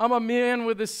a man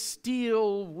with a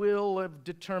steel will of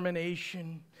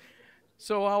determination,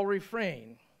 so I'll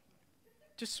refrain.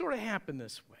 Just sort of happened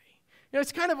this way. You know,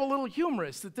 it's kind of a little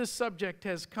humorous that this subject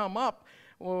has come up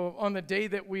on the day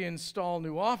that we install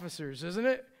new officers, isn't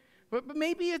it? But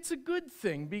maybe it's a good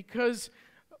thing, because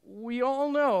we all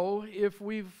know, if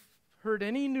we've heard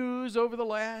any news over the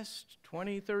last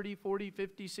 20, 30, 40,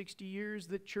 50, 60 years,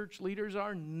 that church leaders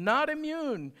are not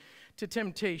immune to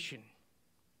temptation.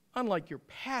 Unlike your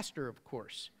pastor, of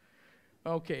course.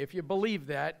 Okay, if you believe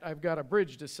that, I've got a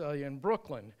bridge to sell you in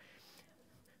Brooklyn.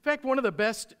 In fact, one of the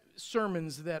best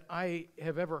sermons that I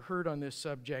have ever heard on this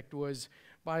subject was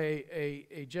by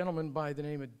a gentleman by the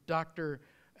name of Dr.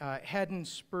 Haddon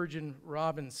Spurgeon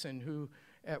Robinson, who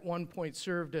at one point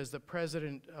served as the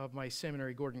president of my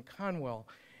seminary, Gordon Conwell.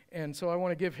 And so I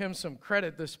want to give him some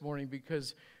credit this morning,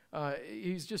 because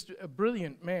he's just a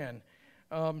brilliant man.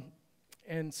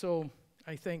 And so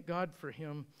I thank God for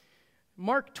him.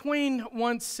 Mark Twain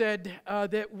once said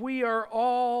that we are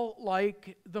all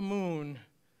like the moon,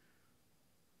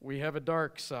 we have a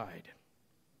dark side.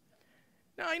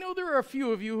 Now, I know there are a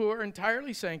few of you who are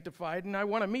entirely sanctified, and I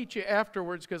want to meet you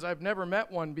afterwards because I've never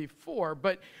met one before,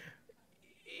 but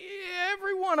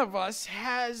every one of us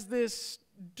has this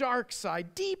dark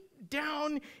side. Deep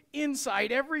down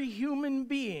inside every human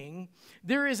being,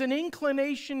 there is an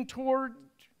inclination toward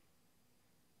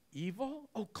evil.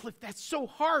 Oh, Cliff, that's so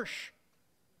harsh.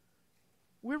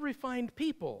 We're refined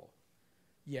people.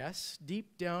 Yes,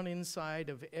 deep down inside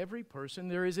of every person,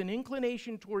 there is an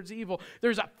inclination towards evil.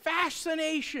 There's a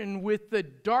fascination with the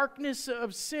darkness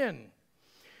of sin.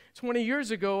 20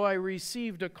 years ago, I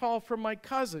received a call from my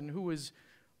cousin who was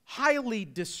highly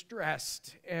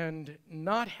distressed and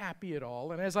not happy at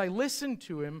all. And as I listened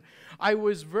to him, I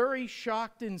was very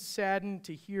shocked and saddened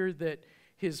to hear that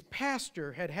his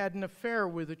pastor had had an affair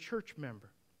with a church member.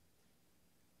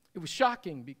 It was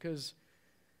shocking because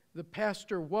the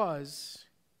pastor was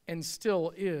and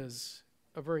still is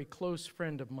a very close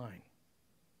friend of mine.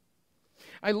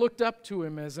 I looked up to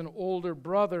him as an older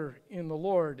brother in the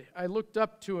Lord. I looked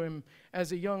up to him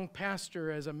as a young pastor,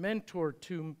 as a mentor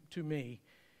to me.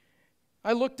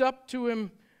 I looked up to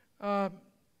him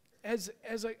as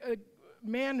a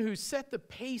man who set the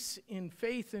pace in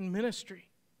faith and ministry.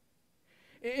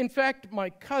 In fact, my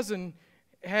cousin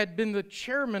had been the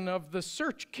chairman of the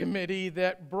search committee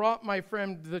that brought my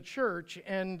friend to the church,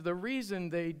 and the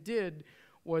reason they did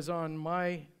was on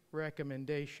my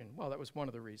recommendation. Well, that was one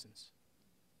of the reasons.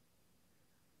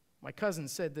 My cousin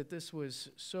said that this was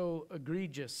so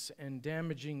egregious and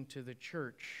damaging to the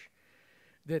church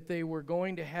that they were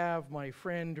going to have my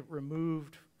friend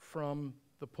removed from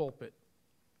the pulpit.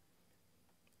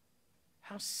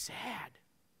 How sad.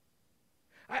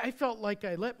 I felt like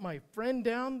I let my friend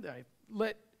down, I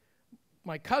let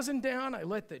my cousin down, I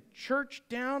let the church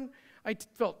down. I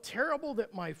felt terrible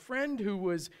that my friend, who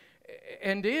was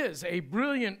and is a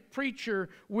brilliant preacher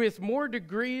with more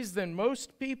degrees than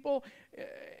most people,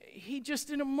 he just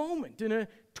in a moment, in a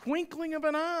twinkling of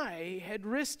an eye, had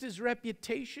risked his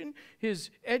reputation, his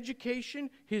education,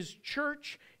 his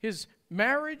church, his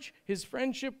marriage, his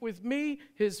friendship with me,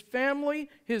 his family,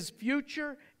 his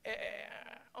future,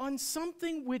 on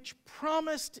something which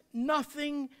promised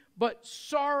nothing but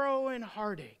sorrow and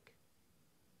heartache.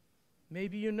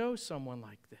 Maybe you know someone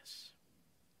like this.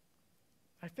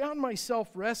 I found myself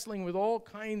wrestling with all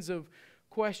kinds of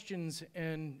questions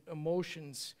and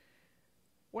emotions.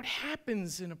 What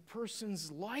happens in a person's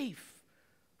life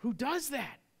who does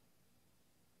that?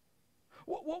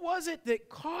 What was it that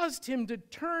caused him to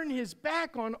turn his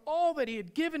back on all that he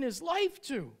had given his life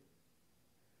to?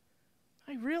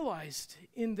 I realized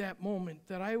in that moment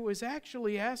that I was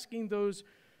actually asking those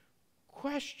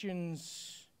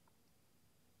questions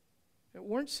that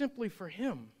weren't simply for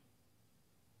him,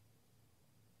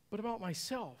 but about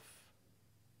myself.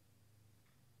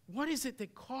 What is it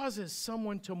that causes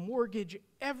someone to mortgage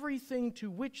everything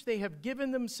to which they have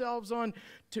given themselves on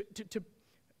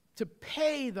to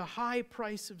pay the high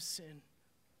price of sin?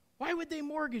 Why would they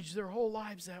mortgage their whole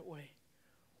lives that way?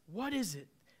 What is it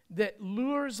that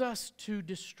lures us to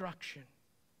destruction?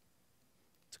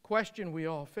 It's a question we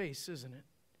all face, isn't it?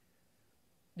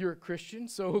 You're a Christian,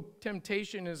 so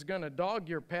temptation is going to dog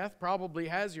your path, probably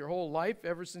has your whole life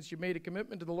ever since you made a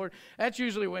commitment to the Lord. That's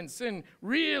usually when sin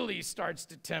really starts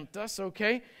to tempt us,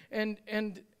 okay?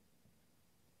 And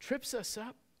trips us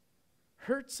up,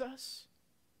 hurts us.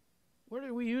 Where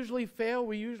do we usually fail?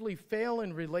 We usually fail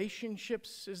in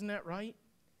relationships, isn't that right?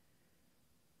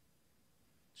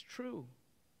 It's true.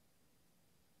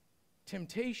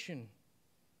 Temptation,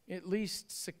 at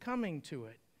least succumbing to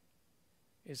it,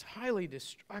 is highly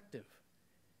destructive.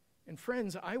 And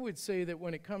friends, I would say that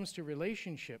when it comes to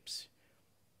relationships,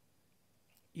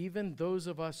 even those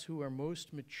of us who are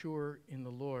most mature in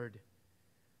the Lord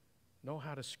know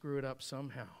how to screw it up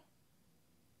somehow.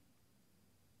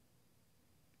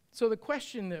 So the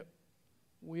question that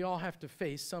we all have to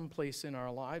face someplace in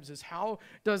our lives is, how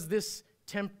does this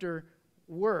tempter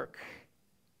work?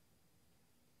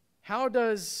 How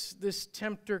does this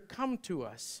tempter come to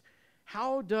us?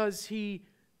 How does he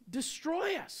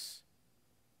destroy us?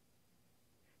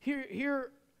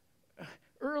 Here,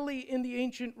 early in the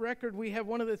ancient record, we have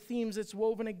one of the themes that's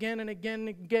woven again and again and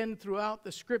again throughout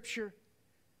the Scripture.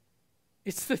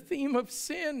 It's the theme of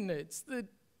sin. It's the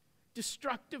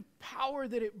destructive power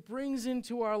that it brings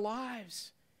into our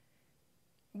lives.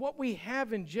 What we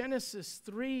have in Genesis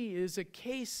 3 is a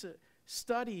case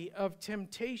study of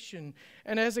temptation.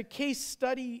 And as a case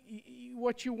study,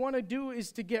 what you want to do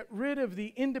is to get rid of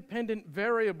the independent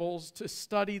variables to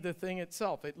study the thing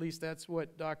itself. At least that's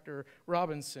what Dr.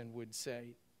 Robinson would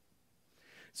say.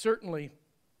 Certainly,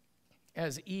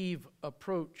 as Eve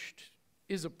approached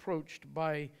is approached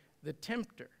by the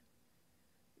tempter,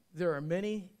 there are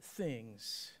many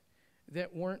things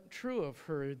that weren't true of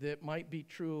her that might be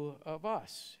true of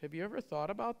us. Have you ever thought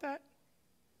about that?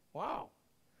 Wow.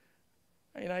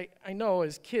 I mean, I know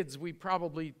as kids we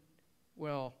probably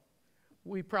all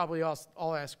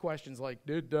ask questions like,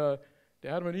 did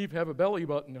Adam and Eve have a belly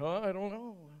button? I don't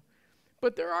know.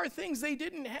 But there are things they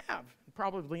didn't have.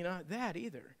 Probably not that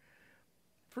either.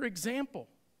 For example,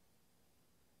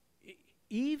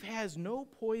 Eve has no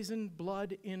poisoned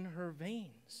blood in her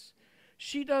veins.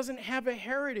 She doesn't have a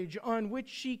heritage on which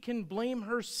she can blame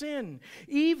her sin.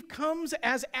 Eve comes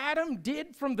as Adam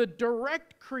did from the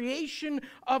direct creation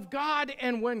of God.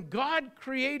 And when God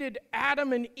created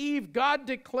Adam and Eve, God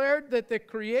declared that the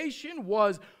creation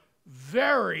was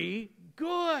very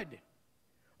good.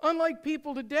 Unlike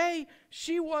people today,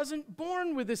 she wasn't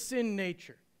born with a sin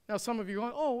nature. Now some of you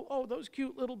are going, oh, those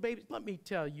cute little babies. Let me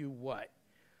tell you what.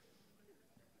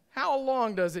 How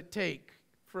long does it take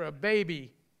for a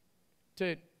baby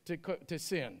to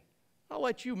sin? I'll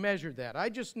let you measure that. I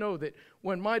just know that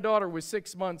when my daughter was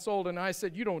 6 months old and I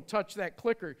said, you don't touch that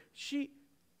clicker, she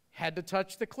had to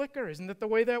touch the clicker. Isn't that the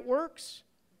way that works?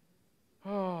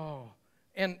 Oh,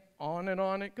 and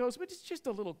on it goes. But it's just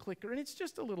a little clicker and it's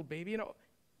just a little baby. You know,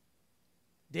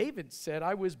 David said,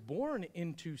 I was born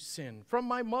into sin from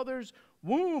my mother's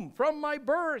womb, from my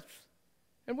birth.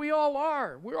 And we all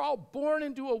are. We're all born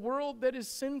into a world that is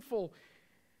sinful.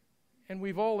 And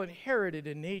we've all inherited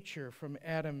a nature from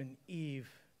Adam and Eve.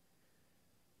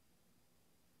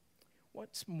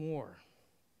 What's more,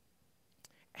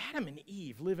 Adam and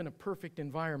Eve live in a perfect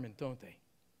environment, don't they?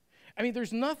 I mean,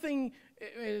 there's nothing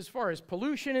as far as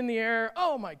pollution in the air.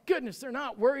 Oh, my goodness, they're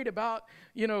not worried about,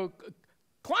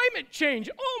 climate change.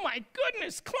 Oh, my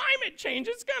goodness, climate change.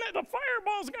 The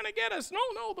fireball's going to get us.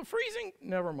 No, the freezing.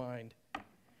 Never mind.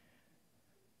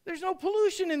 There's no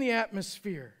pollution in the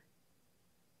atmosphere.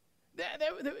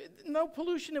 No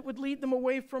pollution that would lead them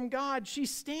away from God. She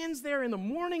stands there in the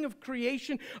morning of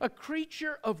creation, a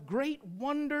creature of great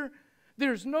wonder.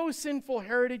 There's no sinful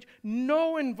heritage,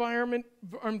 no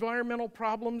environmental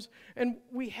problems, and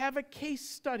we have a case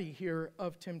study here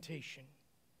of temptation.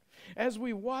 As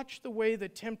we watch the way the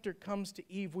tempter comes to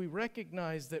Eve, we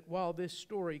recognize that while this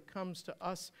story comes to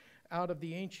us out of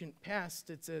the ancient past,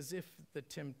 it's as if the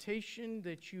temptation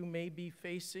that you may be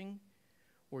facing,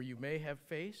 or you may have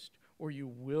faced, or you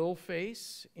will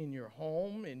face in your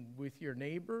home and with your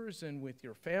neighbors and with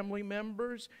your family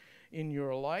members in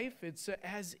your life, it's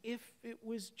as if it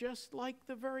was just like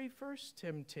the very first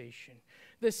temptation.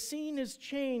 The scene has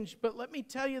changed, but let me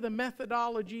tell you, the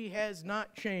methodology has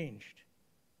not changed.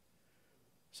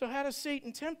 So how does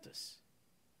Satan tempt us?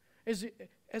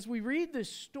 As we read this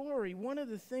story, one of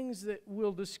the things that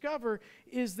we'll discover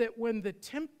is that when the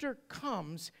tempter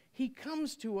comes, he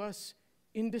comes to us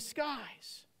in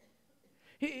disguise.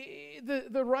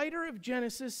 The writer of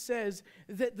Genesis says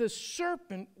that the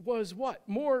serpent was what?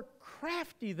 More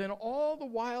crafty than all the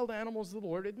wild animals the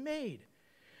Lord had made.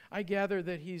 I gather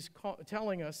that he's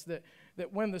telling us that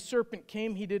when the serpent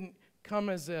came, he didn't come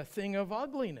as a thing of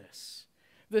ugliness.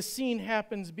 The scene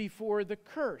happens before the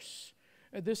curse.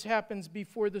 This happens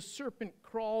before the serpent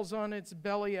crawls on its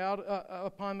belly out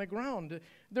upon the ground.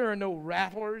 There are no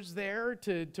rattlers there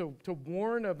to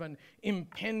warn of an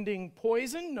impending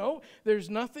poison. No, there's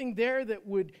nothing there that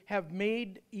would have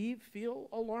made Eve feel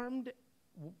alarmed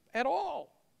at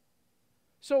all.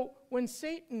 So when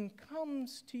Satan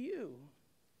comes to you,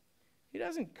 he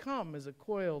doesn't come as a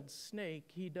coiled snake.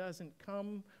 He doesn't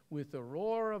come with the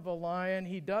roar of a lion.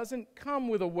 He doesn't come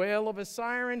with a wail of a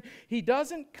siren. He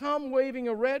doesn't come waving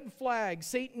a red flag.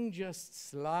 Satan just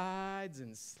slides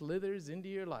and slithers into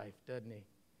your life, doesn't he?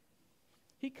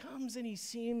 He comes and he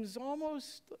seems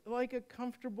almost like a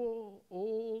comfortable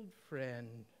old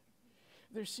friend.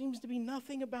 There seems to be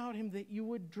nothing about him that you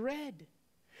would dread.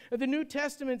 The New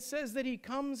Testament says that he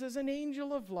comes as an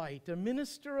angel of light, a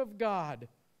minister of God.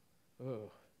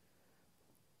 Oh,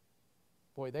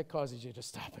 boy, that causes you to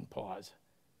stop and pause.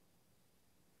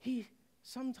 He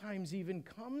sometimes even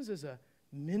comes as a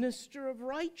minister of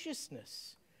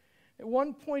righteousness. At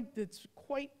one point that's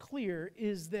quite clear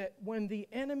is that when the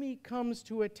enemy comes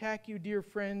to attack you, dear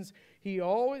friends, he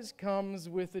always comes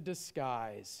with a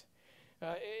disguise.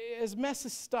 As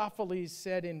Mephistopheles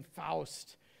said in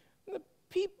Faust, the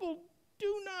people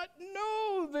do not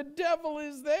know the devil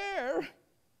is there,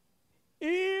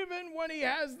 even when he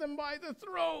has them by the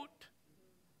throat.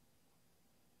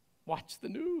 Watch the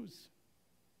news,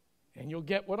 and you'll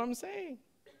get what I'm saying.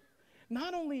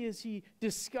 Not only is he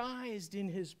disguised in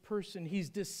his person, he's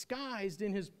disguised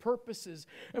in his purposes.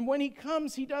 And when he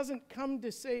comes, he doesn't come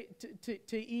to say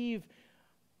to Eve,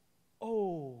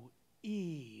 "Oh,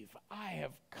 Eve, I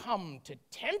have come to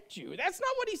tempt you." That's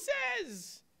not what he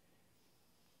says.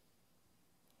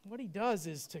 What he does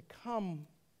is to come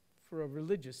for a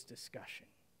religious discussion.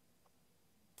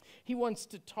 He wants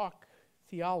to talk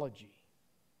theology.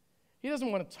 He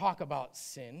doesn't want to talk about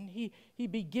sin. He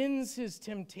begins his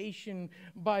temptation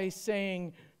by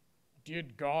saying,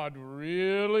 "Did God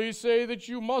really say that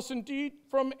you mustn't eat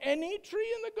from any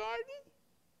tree in the garden?"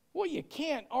 Well, you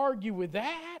can't argue with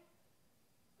that.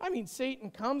 I mean, Satan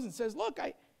comes and says, "Look,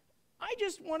 I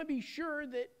just want to be sure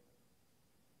that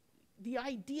the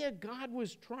idea God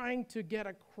was trying to get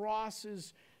across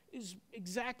is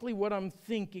exactly what I'm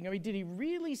thinking. I mean, did he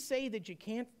really say that you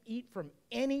can't eat from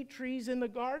any trees in the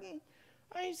garden?"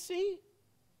 I see.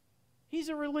 He's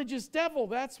a religious devil.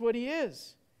 That's what he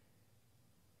is.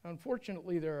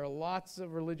 Unfortunately, there are lots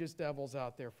of religious devils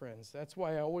out there, friends. That's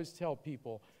why I always tell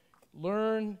people,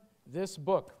 learn this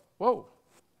book. Whoa,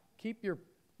 keep your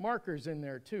markers in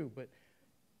there too, but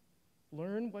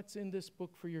learn what's in this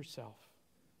book for yourself.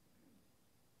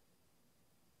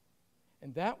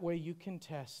 And that way you can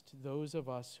test those of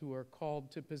us who are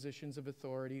called to positions of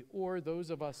authority, or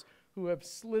those of us who have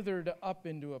slithered up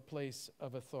into a place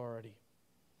of authority.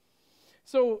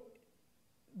 So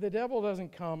the devil doesn't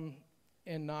come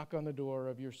and knock on the door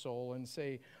of your soul and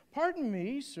say, "Pardon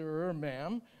me, sir or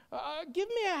ma'am, give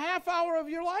me a half hour of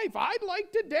your life. I'd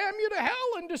like to damn you to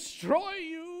hell and destroy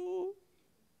you."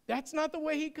 That's not the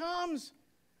way he comes.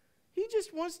 He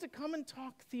just wants to come and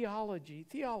talk theology,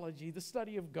 the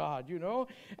study of God, you know.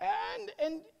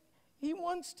 And he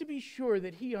wants to be sure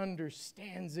that he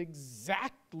understands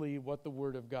exactly what the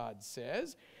Word of God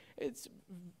says. It's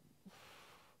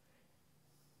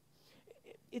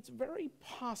very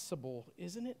possible,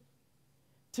 isn't it,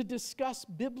 to discuss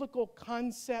biblical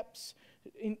concepts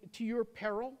to your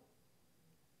peril?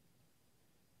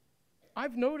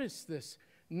 I've noticed this,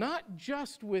 not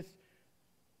just with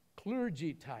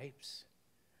clergy types,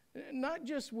 not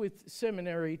just with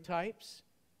seminary types,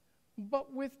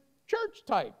 but with church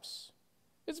types.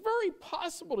 It's very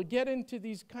possible to get into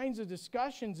these kinds of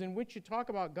discussions in which you talk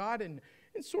about God in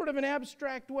sort of an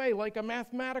abstract way, like a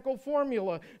mathematical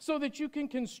formula, so that you can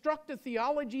construct a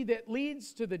theology that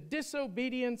leads to the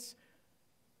disobedience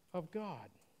of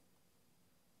God.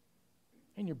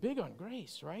 And you're big on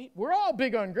grace, right? We're all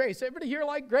big on grace. Everybody here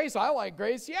like grace? I like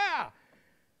grace, yeah.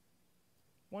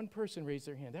 One person raised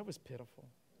their hand. That was pitiful.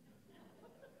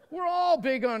 We're all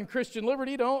big on Christian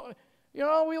liberty, don't you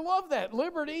know? We love that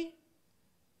liberty.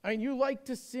 I mean, you like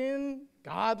to sin.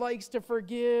 God likes to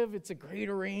forgive. It's a great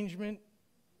arrangement.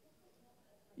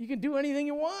 You can do anything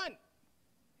you want,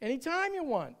 anytime you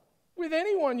want, with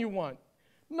anyone you want.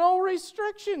 No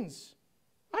restrictions.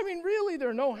 I mean, really, there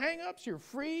are no hang-ups. You're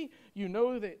free. You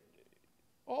know that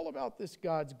all about this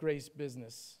God's grace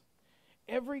business.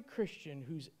 Every Christian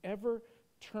who's ever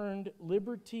turned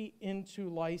liberty into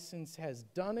license has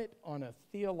done it on a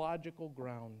theological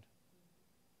ground.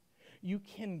 You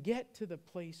can get to the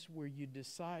place where you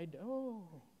decide, oh,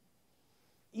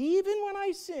 even when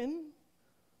I sin,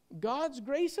 God's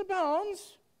grace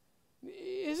abounds.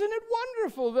 Isn't it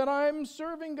wonderful that I'm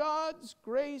serving God's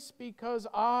grace because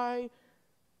I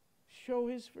show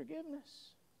His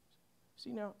forgiveness?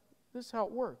 See, now, this is how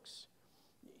it works.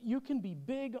 You can be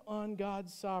big on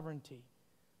God's sovereignty.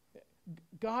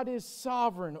 God is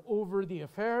sovereign over the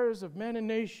affairs of men and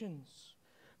nations.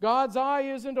 God's eye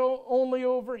isn't only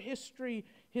over history.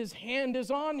 His hand is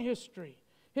on history.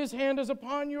 His hand is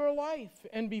upon your life.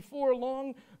 And before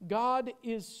long, God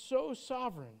is so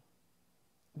sovereign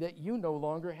that you no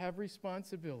longer have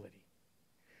responsibility.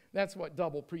 That's what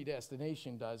double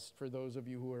predestination does for those of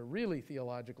you who are really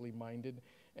theologically minded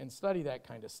and study that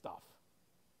kind of stuff.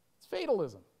 It's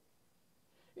fatalism.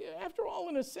 After all,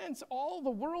 in a sense, all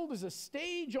the world is a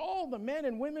stage, all the men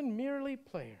and women merely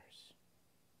players.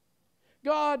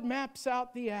 God maps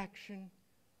out the action.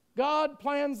 God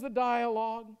plans the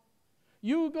dialogue.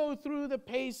 You go through the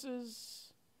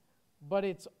paces, but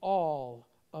it's all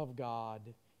of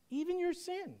God, even your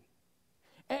sin.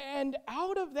 And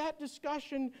out of that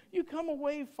discussion, you come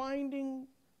away finding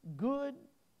good,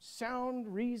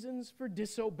 sound reasons for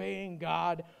disobeying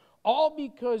God, all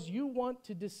because you want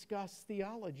to discuss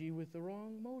theology with the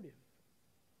wrong motive.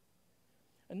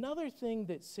 Another thing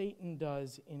that Satan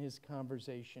does in his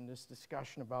conversation, this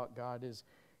discussion about God,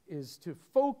 is to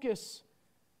focus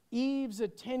Eve's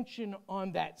attention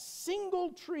on that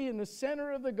single tree in the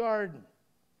center of the garden.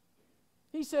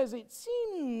 He says, it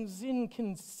seems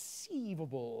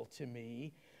inconceivable to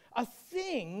me, a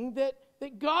thing that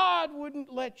God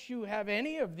wouldn't let you have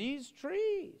any of these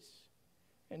trees.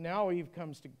 And now Eve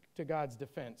comes to God's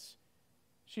defense.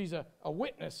 She's a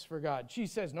witness for God. She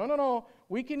says, no, no, no,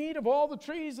 we can eat of all the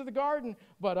trees of the garden,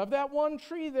 but of that one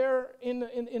tree there in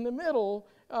the middle,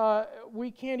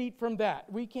 we can't eat from that.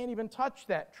 We can't even touch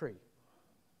that tree.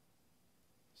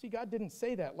 See, God didn't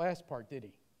say that last part, did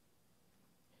he?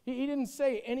 He didn't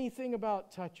say anything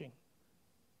about touching.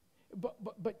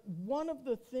 But one of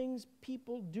the things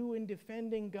people do in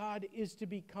defending God is to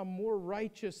become more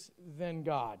righteous than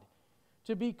God,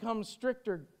 to become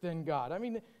stricter than God. I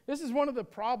mean, this is one of the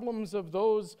problems of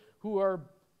those who are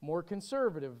more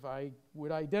conservative. I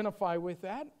would identify with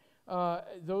that.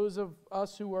 Those of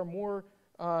us who are more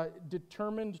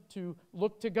determined to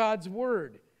look to God's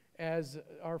Word as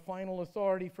our final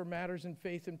authority for matters in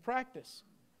faith and practice.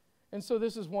 And so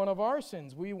this is one of our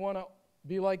sins. We want to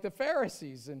be like the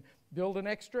Pharisees and build an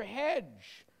extra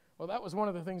hedge. Well, that was one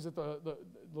of the things that the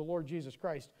Lord Jesus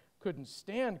Christ couldn't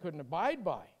stand, couldn't abide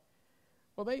by.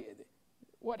 Well,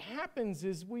 what happens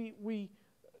is we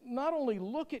not only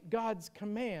look at God's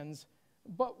commands,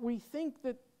 but we think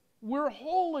that we're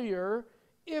holier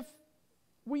if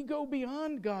we go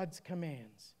beyond God's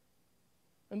commands.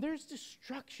 And there's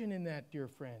destruction in that, dear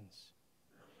friends.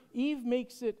 Eve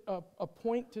makes it a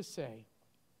point to say,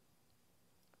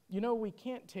 you know, we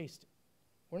can't taste it.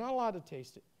 We're not allowed to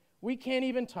taste it. We can't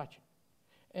even touch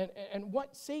it. And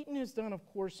what Satan has done, of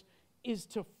course, is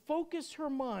to focus her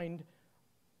mind,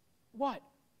 what?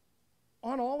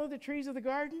 On all of the trees of the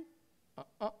garden?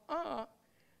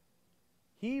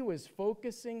 He was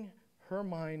focusing her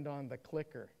mind on the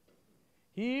clicker.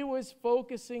 He was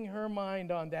focusing her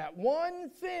mind on that one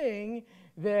thing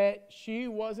that she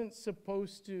wasn't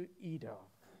supposed to eat of.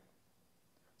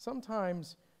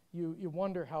 Sometimes you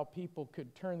wonder how people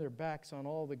could turn their backs on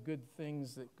all the good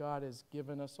things that God has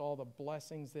given us, all the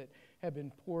blessings that have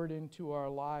been poured into our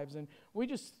lives, and we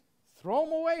just throw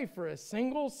them away for a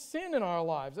single sin in our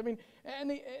lives. I mean,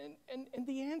 and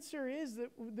the answer is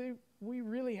that we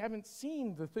really haven't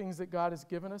seen the things that God has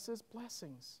given us as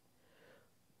blessings.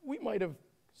 We might have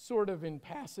sort of in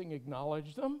passing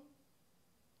acknowledged them,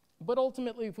 but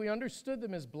ultimately if we understood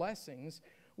them as blessings,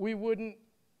 we wouldn't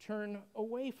turn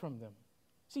away from them.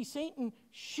 See, Satan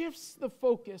shifts the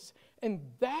focus, and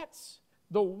that's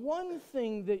the one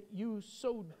thing that you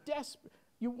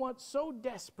want so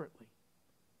desperately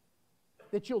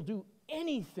that you'll do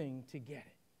anything to get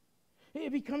it.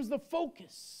 It becomes the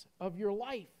focus of your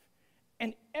life,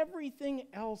 and everything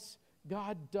else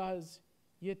God does,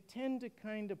 you tend to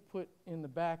kind of put in the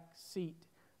back seat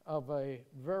of a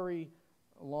very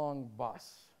long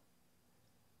bus.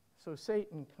 So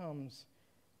Satan comes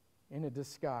in a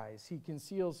disguise. He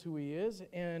conceals who he is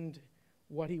and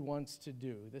what he wants to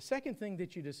do. The second thing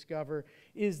that you discover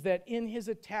is that in his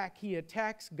attack, he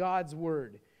attacks God's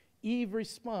word. Eve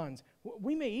responds,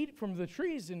 we may eat from the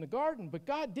trees in the garden, but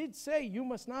God did say you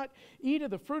must not eat of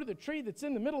the fruit of the tree that's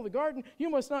in the middle of the garden. You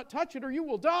must not touch it or you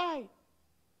will die.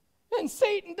 And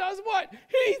Satan does what?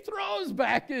 He throws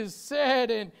back his head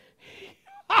and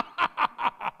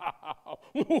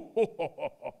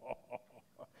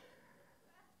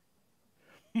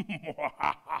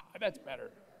that's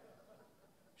better.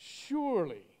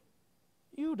 Surely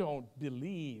you don't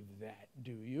believe that,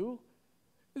 do you?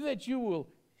 That you will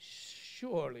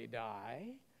surely die?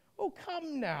 Oh,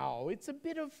 come now, it's a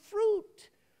bit of fruit.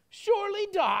 Surely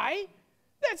die?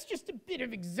 That's just a bit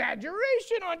of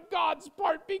exaggeration on God's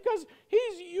part because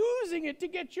he's using it to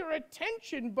get your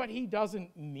attention, but he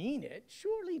doesn't mean it.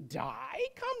 Surely die?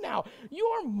 Come now,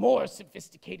 you're more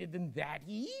sophisticated than that,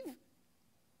 Eve.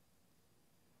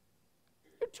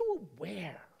 You're too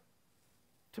aware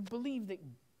to believe that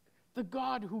the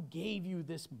God who gave you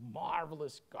this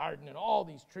marvelous garden and all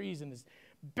these trees and this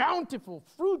bountiful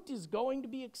fruit is going to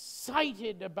be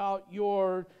excited about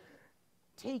your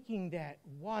taking that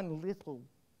one little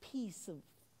piece of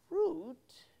fruit.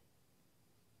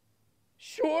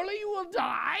 Surely you will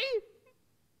die?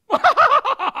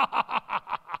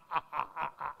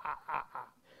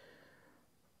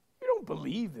 You don't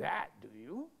believe that, do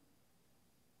you?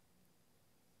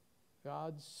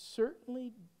 God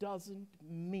certainly doesn't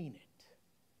mean it.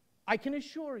 I can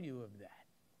assure you of that.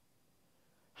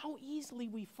 How easily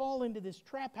we fall into this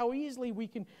trap, how easily we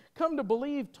can come to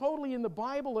believe totally in the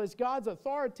Bible as God's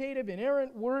authoritative,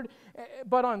 inerrant word,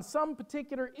 but on some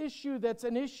particular issue that's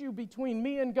an issue between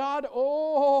me and God,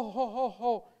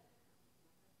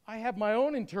 I have my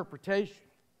own interpretation.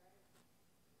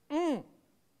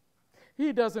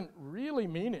 He doesn't really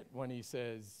mean it when he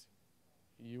says,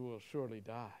 you will surely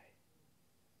die.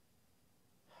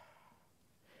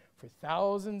 For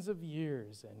thousands of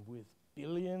years and with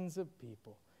billions of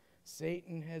people,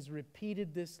 Satan has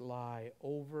repeated this lie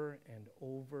over and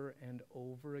over and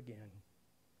over again.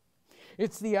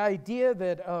 It's the idea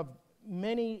that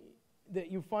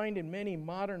you find in many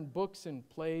modern books and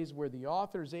plays where the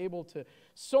author is able to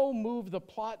so move the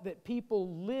plot that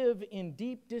people live in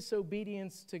deep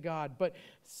disobedience to God. But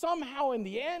somehow in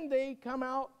the end they come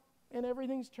out and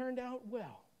everything's turned out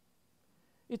well.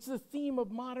 It's the theme of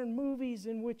modern movies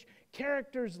in which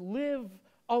characters live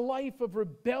a life of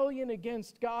rebellion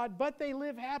against God, but they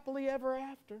live happily ever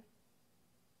after.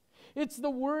 It's the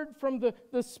word from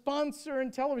the sponsor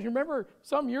in television. Remember,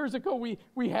 some years ago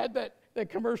we had that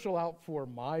commercial out for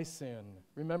My Sin.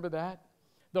 Remember that?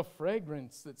 The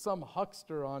fragrance that some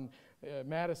huckster on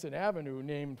Madison Avenue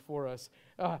named for us.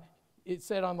 It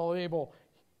said on the label,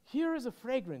 "Here is a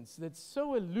fragrance that's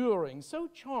so alluring, so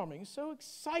charming, so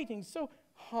exciting, so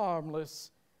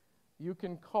harmless, you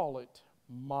can call it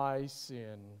My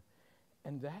Sin."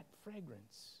 And that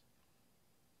fragrance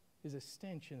is a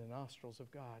stench in the nostrils of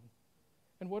God.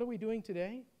 And what are we doing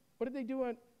today? What did they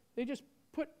do? They just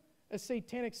put a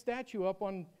satanic statue up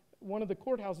on one of the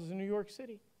courthouses in New York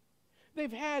City.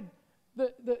 They've had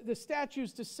the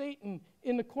statues to Satan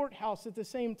in the courthouse at the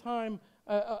same time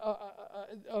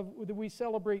that we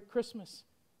celebrate Christmas.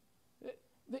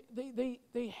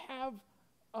 They have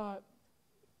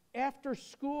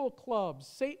after-school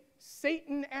clubs,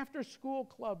 Satan after-school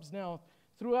clubs now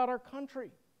throughout our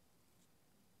country.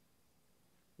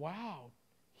 Wow,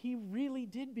 he really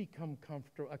did become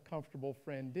a comfortable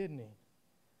friend, didn't he?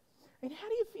 And how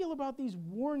do you feel about these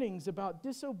warnings about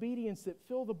disobedience that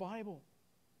fill the Bible?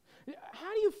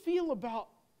 How do you feel about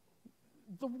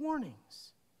the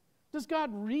warnings? Does God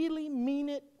really mean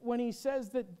it when he says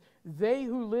that they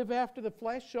who live after the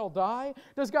flesh shall die?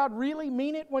 Does God really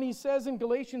mean it when he says in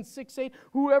Galatians 6:8,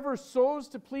 whoever sows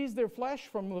to please their flesh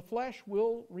from the flesh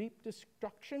will reap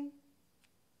destruction?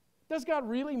 Does God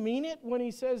really mean it when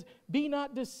he says, be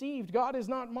not deceived, God is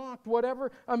not mocked,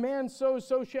 whatever a man sows,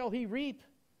 so shall he reap?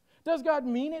 Does God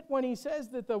mean it when he says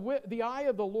that the eye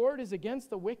of the Lord is against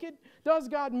the wicked? Does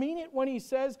God mean it when he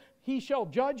says he shall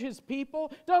judge his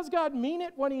people? Does God mean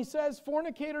it when he says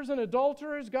fornicators and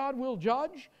adulterers God will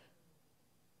judge?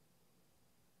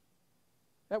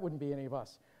 That wouldn't be any of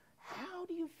us. How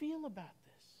do you feel about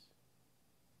this?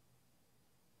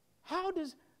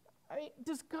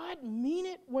 Does God mean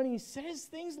it when he says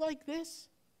things like this?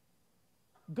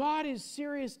 God is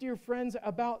serious, dear friends,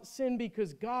 about sin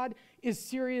because God is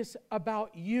serious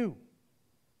about you.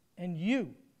 And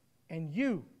you. And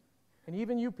you. And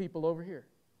even you people over here.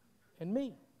 And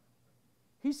me.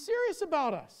 He's serious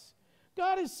about us.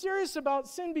 God is serious about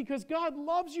sin because God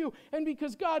loves you and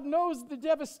because God knows the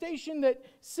devastation that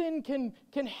sin can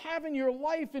have in your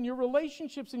life and your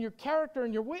relationships and your character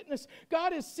and your witness.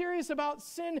 God is serious about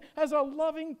sin as a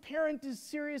loving parent is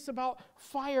serious about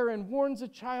fire and warns a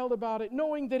child about it,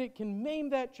 knowing that it can maim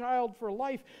that child for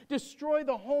life, destroy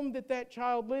the home that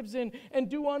child lives in, and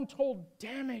do untold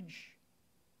damage.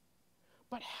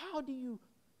 But how do you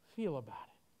feel about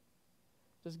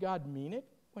it? Does God mean it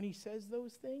when he says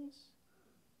those things?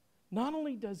 Not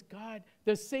only does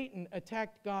Satan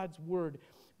attack God's word,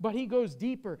 but he goes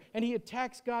deeper and he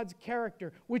attacks God's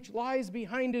character, which lies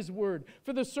behind his word.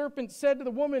 For the serpent said to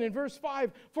the woman in verse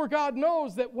 5, for God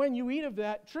knows that when you eat of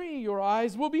that tree, your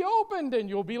eyes will be opened and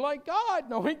you'll be like God,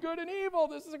 knowing good and evil.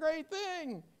 This is a great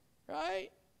thing, right?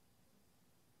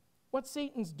 What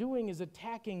Satan's doing is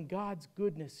attacking God's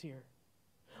goodness here.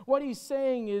 What he's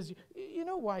saying is, you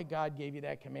know why God gave you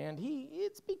that command?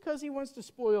 It's because he wants to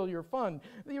spoil your fun.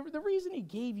 The reason he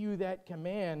gave you that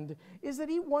command is that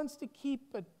he wants to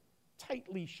keep a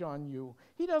tight leash on you.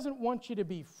 He doesn't want you to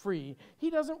be free. He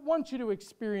doesn't want you to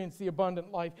experience the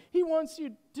abundant life. He wants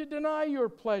you to deny your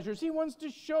pleasures. He wants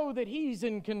to show that he's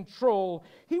in control.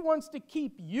 He wants to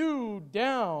keep you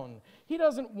down. He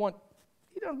doesn't want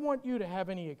you to have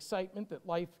any excitement that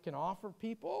life can offer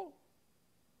people.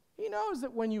 He knows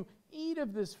that when you eat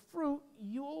of this fruit,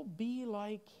 you'll be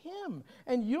like him.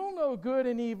 And you'll know good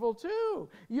and evil too.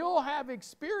 You'll have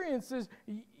experiences,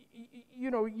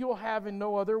 you'll have in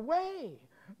no other way.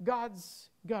 God's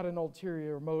got an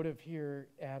ulterior motive here,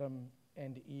 Adam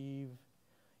and Eve.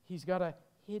 He's got a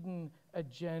hidden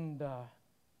agenda.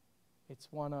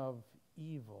 It's one of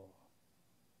evil.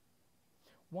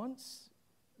 Once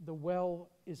the well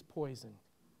is poisoned,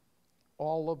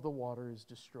 all of the water is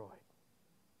destroyed.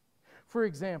 For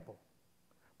example,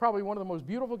 probably one of the most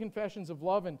beautiful confessions of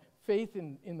love and faith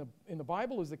in the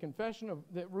Bible is the confession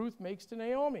that Ruth makes to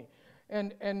Naomi.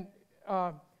 And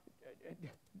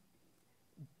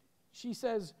she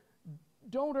says,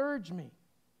 don't urge me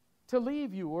to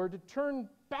leave you or to turn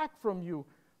back from you.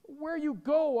 Where you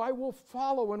go, I will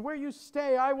follow, and where you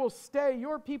stay, I will stay.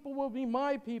 Your people will be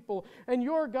my people, and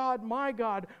your God, my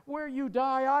God. Where you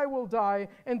die, I will die,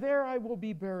 and there I will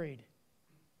be buried.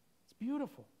 It's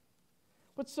beautiful.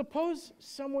 But suppose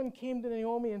someone came to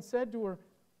Naomi and said to her,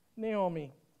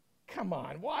 Naomi, come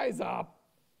on, wise up.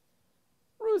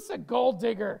 Ruth's a gold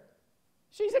digger.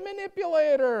 She's a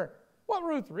manipulator. What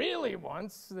Ruth really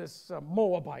wants, this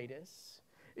Moabitess,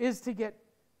 is to get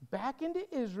back into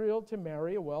Israel to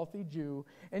marry a wealthy Jew,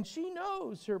 and she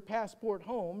knows her passport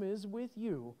home is with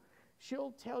you.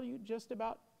 She'll tell you just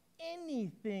about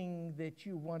anything that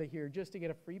you want to hear just to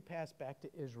get a free pass back to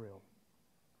Israel.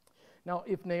 Now,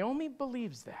 if Naomi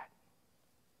believes that,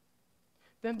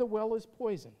 then the well is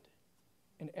poisoned,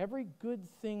 and every good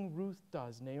thing Ruth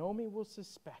does, Naomi will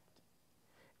suspect.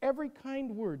 Every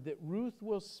kind word that Ruth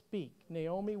will speak,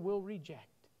 Naomi will reject.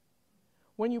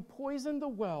 When you poison the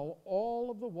well,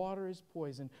 all of the water is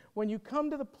poisoned. When you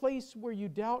come to the place where you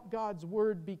doubt God's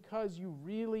word because you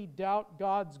really doubt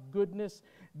God's goodness,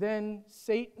 then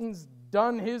Satan's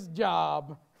done his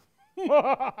job.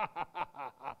 I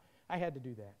had to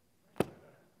do that.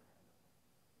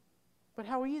 But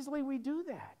how easily we do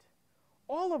that.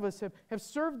 All of us have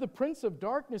served the prince of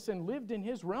darkness and lived in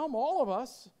his realm, all of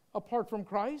us, apart from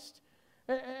Christ.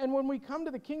 And when we come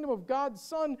to the kingdom of God's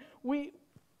Son, we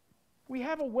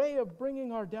have a way of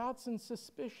bringing our doubts and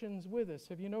suspicions with us.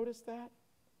 Have you noticed that?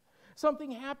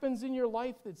 Something happens in your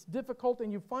life that's difficult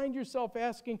and you find yourself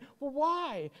asking, well,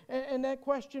 why? And that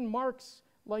question marks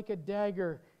like a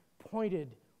dagger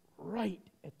pointed right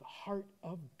at the heart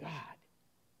of God.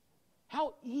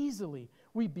 How easily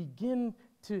we begin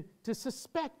to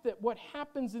suspect that what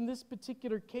happens in this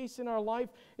particular case in our life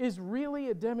is really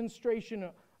a demonstration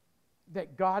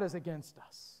that God is against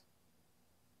us.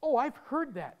 Oh, I've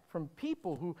heard that from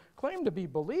people who claim to be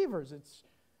believers. It's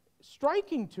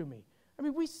striking to me. I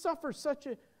mean, we suffer such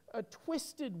a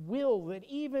twisted will that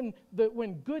even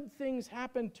when good things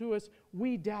happen to us,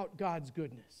 we doubt God's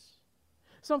goodness.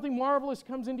 Something marvelous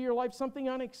comes into your life, something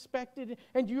unexpected,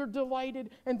 and you're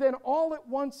delighted, and then all at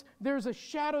once there's a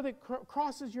shadow that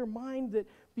crosses your mind that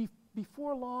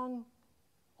before long,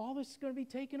 all this is going to be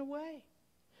taken away.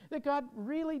 That God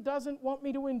really doesn't want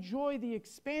me to enjoy the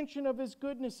expansion of his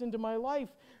goodness into my life.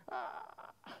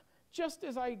 Just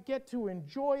as I get to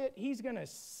enjoy it, he's going to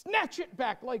snatch it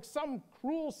back like some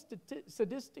cruel,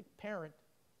 sadistic parent.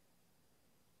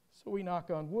 So we knock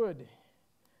on wood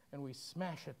and we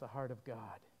smash at the heart of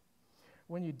God.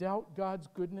 When you doubt God's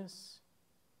goodness,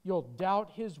 you'll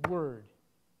doubt his word.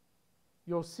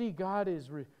 You'll see God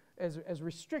as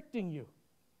restricting you,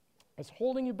 as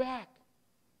holding you back.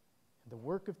 And the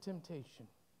work of temptation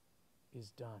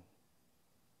is done.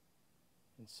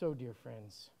 And so, dear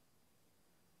friends,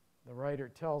 the writer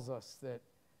tells us that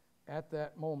at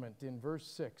that moment in verse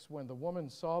 6, when the woman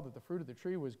saw that the fruit of the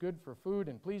tree was good for food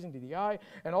and pleasing to the eye,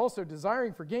 and also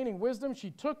desiring for gaining wisdom,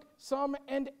 she took some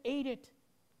and ate it.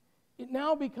 It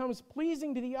now becomes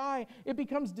pleasing to the eye. It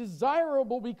becomes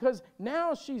desirable because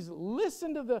now she's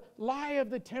listened to the lie of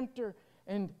the tempter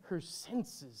and her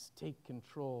senses take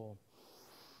control.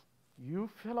 You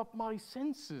fill up my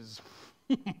senses.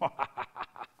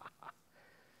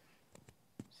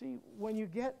 See, when you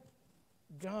get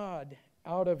God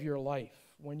out of your life,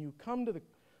 when you come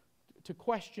to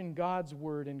question God's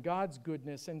word and God's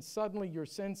goodness, and suddenly your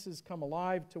senses come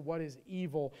alive to what is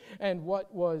evil, and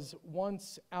what was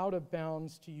once out of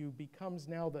bounds to you becomes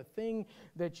now the thing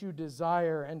that you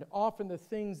desire, and often the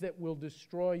things that will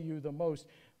destroy you the most.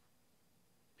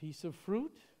 Piece of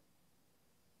fruit?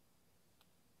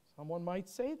 Someone might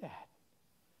say that.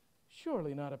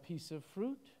 Surely not a piece of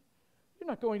fruit. You're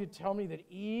not going to tell me that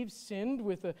Eve sinned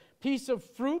with a piece of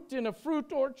fruit in a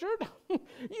fruit orchard?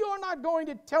 You're not going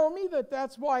to tell me that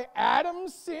that's why Adam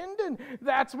sinned and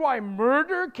that's why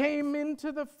murder came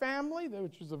into the family,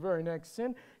 which was the very next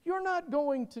sin. You're not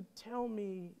going to tell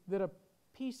me that a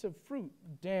piece of fruit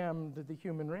damned the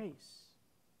human race.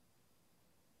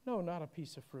 No, not a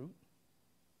piece of fruit.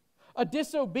 A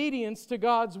disobedience to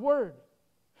God's word.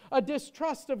 A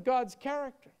distrust of God's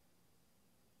character.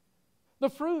 The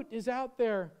fruit is out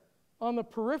there on the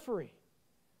periphery.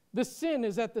 The sin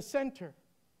is at the center.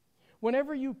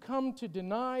 Whenever you come to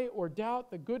deny or doubt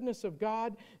the goodness of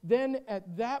God, then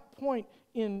at that point,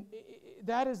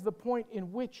 that is the point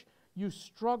in which you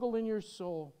struggle in your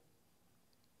soul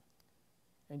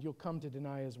and you'll come to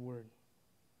deny his word.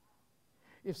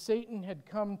 If Satan had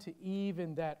come to Eve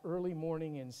in that early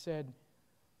morning and said,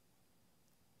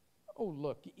 "Oh,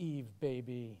 look, Eve,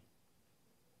 baby,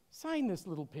 sign this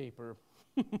little paper.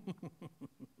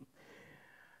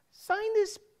 Sign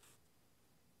this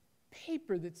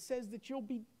paper that says that you'll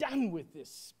be done with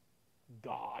this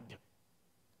God.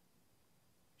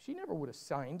 She never would have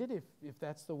signed it if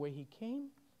that's the way he came.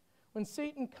 When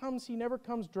Satan comes, he never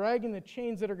comes dragging the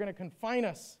chains that are going to confine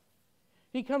us.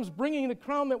 He comes bringing the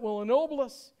crown that will ennoble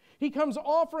us. He comes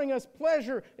offering us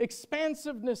pleasure,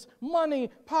 expansiveness,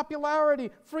 money,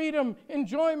 popularity, freedom,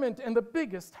 enjoyment, and the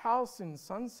biggest house in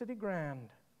Sun City Grand.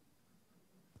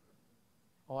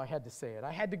 Oh, I had to say it.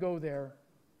 I had to go there.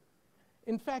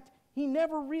 In fact, he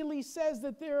never really says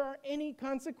that there are any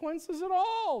consequences at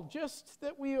all, just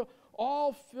that we'll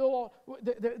all fill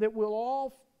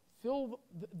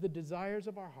the desires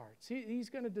of our hearts. He's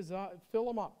going to fill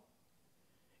them up.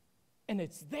 And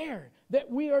it's there that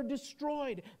we are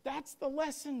destroyed. That's the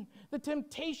lesson. The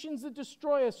temptations that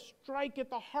destroy us strike at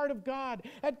the heart of God,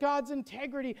 at God's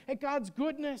integrity, at God's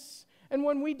goodness. And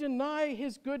when we deny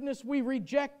His goodness, we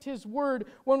reject His word.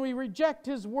 When we reject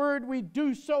His word, we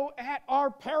do so at our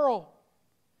peril.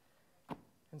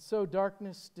 And so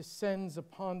darkness descends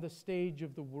upon the stage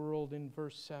of the world in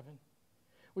verse 7.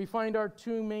 We find our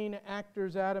two main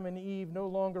actors, Adam and Eve, no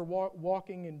longer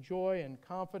walking in joy and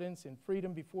confidence and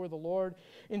freedom before the Lord.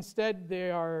 Instead,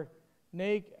 they are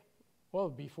naked. Well,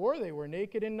 before they were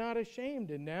naked and not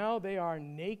ashamed, and now they are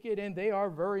naked and they are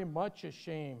very much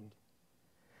ashamed.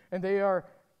 And they are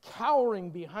cowering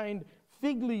behind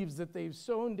fig leaves that they've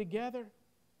sewn together.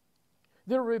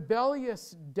 Their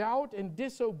rebellious doubt and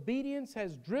disobedience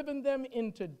has driven them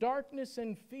into darkness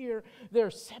and fear.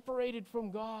 They're separated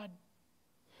from God.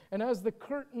 And as the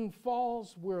curtain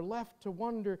falls, we're left to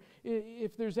wonder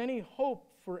if there's any hope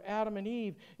for Adam and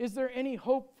Eve. Is there any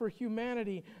hope for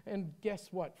humanity? And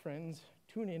guess what, friends?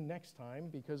 Tune in next time,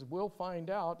 because we'll find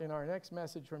out in our next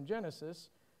message from Genesis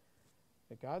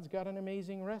that God's got an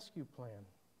amazing rescue plan.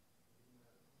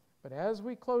 But as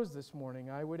we close this morning,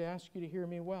 I would ask you to hear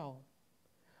me well.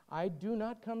 I do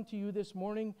not come to you this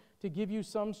morning to give you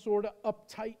some sort of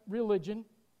uptight religion.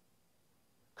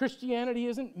 Christianity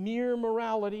isn't mere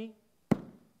morality.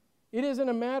 It isn't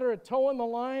a matter of toeing the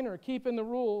line or keeping the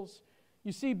rules.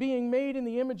 You see, being made in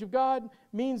the image of God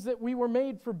means that we were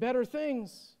made for better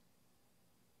things.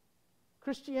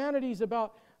 Christianity is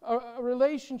about a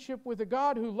relationship with a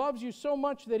God who loves you so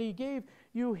much that He gave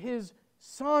you His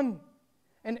Son.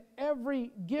 And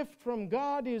every gift from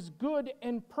God is good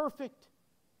and perfect.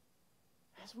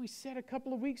 As we said a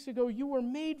couple of weeks ago, you were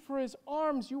made for His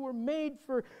arms. You were made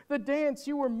for the dance.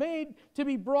 You were made to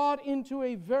be brought into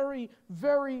a very,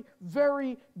 very,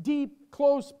 very deep,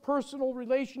 close, personal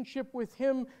relationship with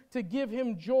Him, to give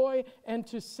Him joy and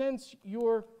to sense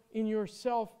in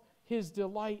yourself His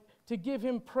delight, to give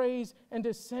Him praise and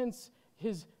to sense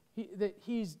that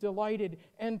He's delighted,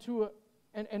 and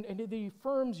that He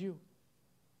affirms you,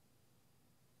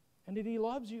 and that He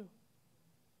loves you.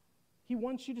 He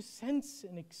wants you to sense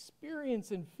and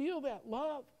experience and feel that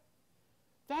love.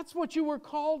 That's what you were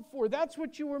called for. That's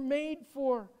what you were made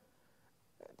for.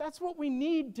 That's what we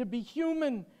need to be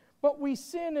human. But we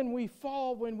sin and we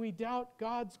fall when we doubt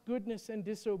God's goodness and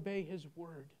disobey His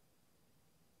word.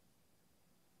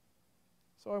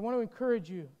 So I want to encourage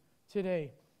you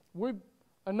today.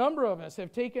 A number of us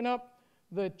have taken up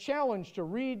the challenge to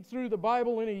read through the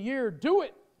Bible in a year. Do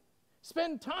it.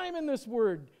 Spend time in this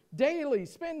word. Daily,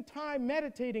 spend time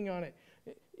meditating on it.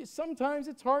 Sometimes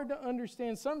it's hard to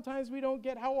understand. Sometimes we don't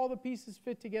get how all the pieces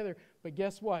fit together. But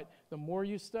guess what? The more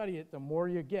you study it, the more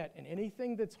you get. And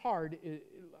anything that's hard,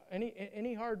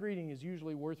 any hard reading is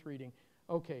usually worth reading.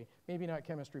 Okay, maybe not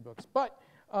chemistry books, but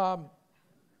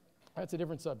that's a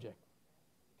different subject.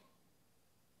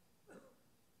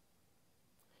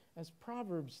 As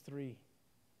Proverbs 3,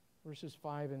 verses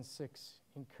 5 and 6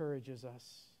 encourages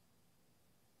us,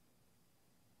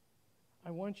 I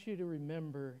want you to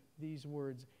remember these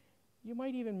words. You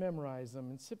might even memorize them.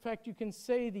 In fact, you can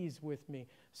say these with me.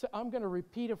 So I'm going to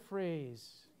repeat a phrase.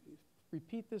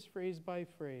 Repeat this phrase by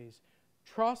phrase.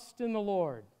 Trust in the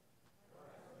Lord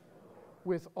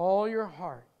with all your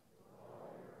heart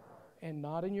and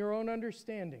not in your own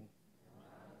understanding.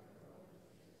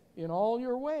 In all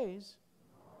your ways,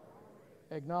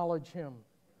 acknowledge Him,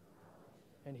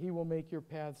 and He will make your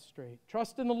path straight.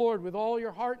 Trust in the Lord with all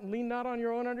your heart and lean not on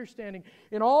your own understanding.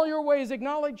 In all your ways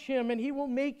acknowledge Him, and He will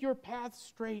make your path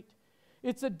straight.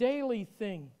 It's a daily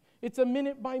thing. It's a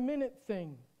minute-by-minute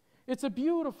thing. It's a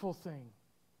beautiful thing.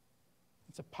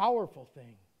 It's a powerful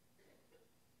thing.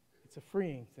 It's a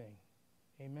freeing thing.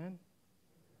 Amen?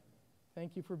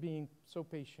 Thank you for being so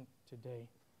patient today.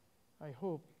 I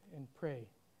hope and pray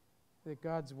that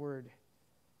God's Word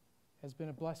has been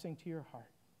a blessing to your heart.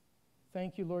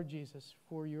 Thank you, Lord Jesus,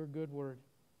 for your good word.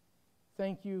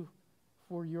 Thank you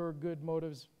for your good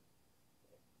motives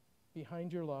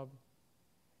behind your love.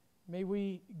 May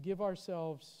we give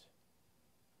ourselves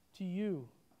to you,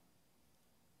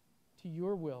 to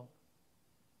your will,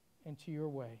 and to your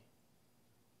way,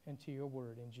 and to your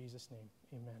word. In Jesus' name,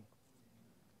 amen.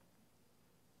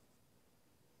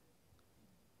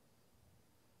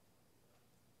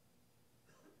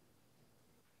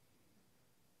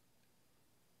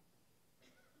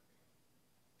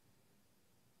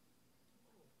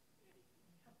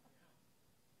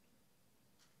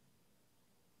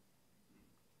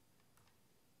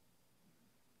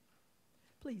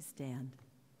 Please stand.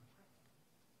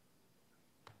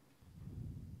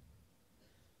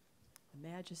 The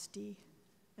majesty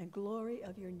and glory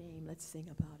of your name. Let's sing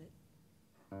about it.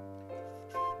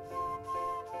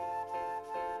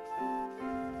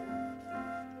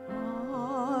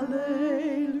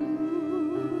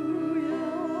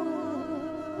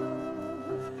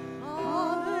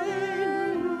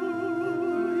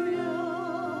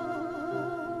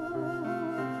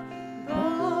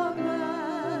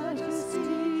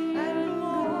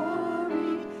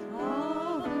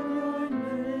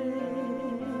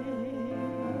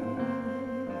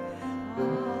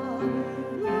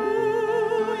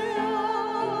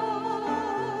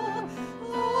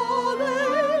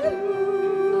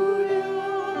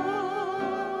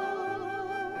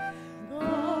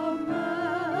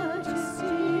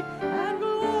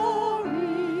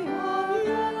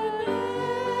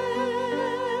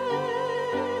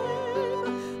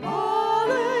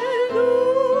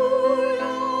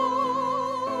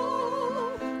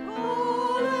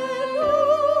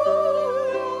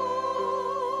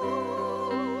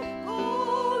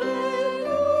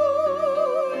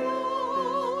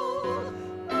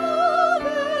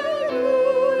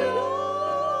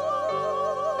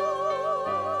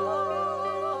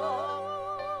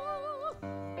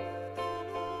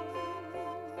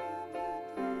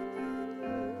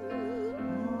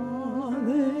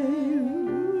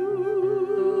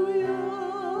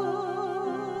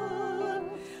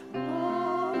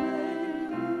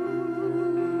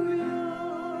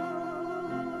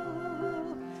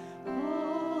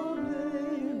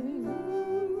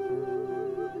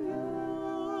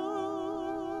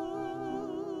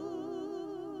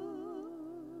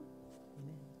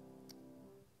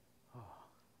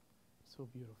 So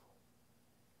beautiful.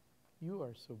 You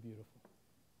are so beautiful.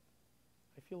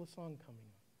 I feel a song coming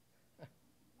on.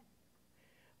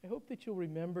 I hope that you'll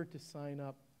remember to sign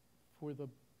up for the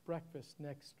breakfast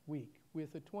next week.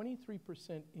 With a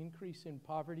 23% increase in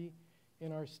poverty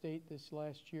in our state this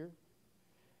last year,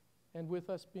 and with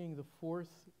us being the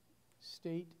 4th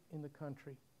state in the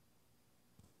country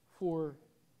for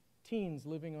teens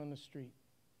living on the street,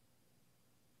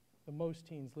 the most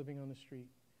teens living on the street.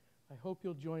 I hope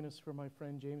you'll join us for my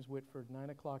friend James Whitford, 9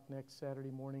 o'clock next Saturday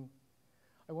morning.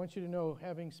 I want you to know,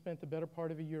 having spent the better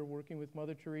part of a year working with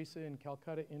Mother Teresa in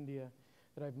Calcutta, India,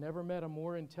 that I've never met a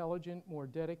more intelligent, more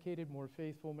dedicated, more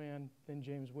faithful man than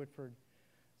James Whitford.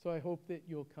 So I hope that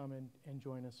you'll come and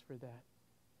join us for that.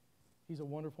 He's a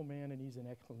wonderful man, and he's an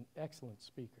excellent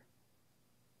speaker.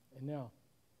 And now,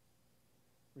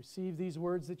 receive these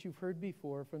words that you've heard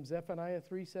before from Zephaniah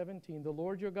 3:17. The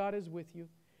Lord your God is with you.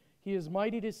 He is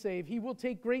mighty to save. He will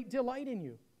take great delight in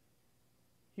you.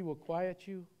 He will quiet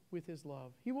you with his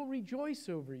love. He will rejoice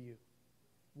over you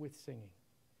with singing.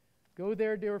 Go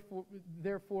there,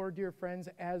 therefore, dear friends,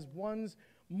 as ones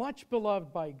much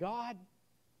beloved by God,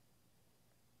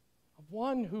 of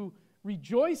one who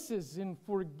rejoices in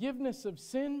forgiveness of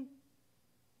sin,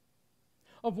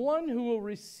 of one who will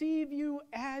receive you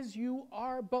as you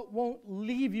are, but won't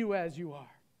leave you as you are.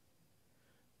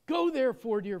 Go,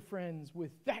 therefore, dear friends,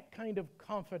 with that kind of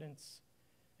confidence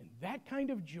and that kind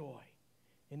of joy.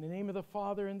 In the name of the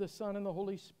Father, and the Son, and the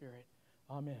Holy Spirit.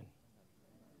 Amen.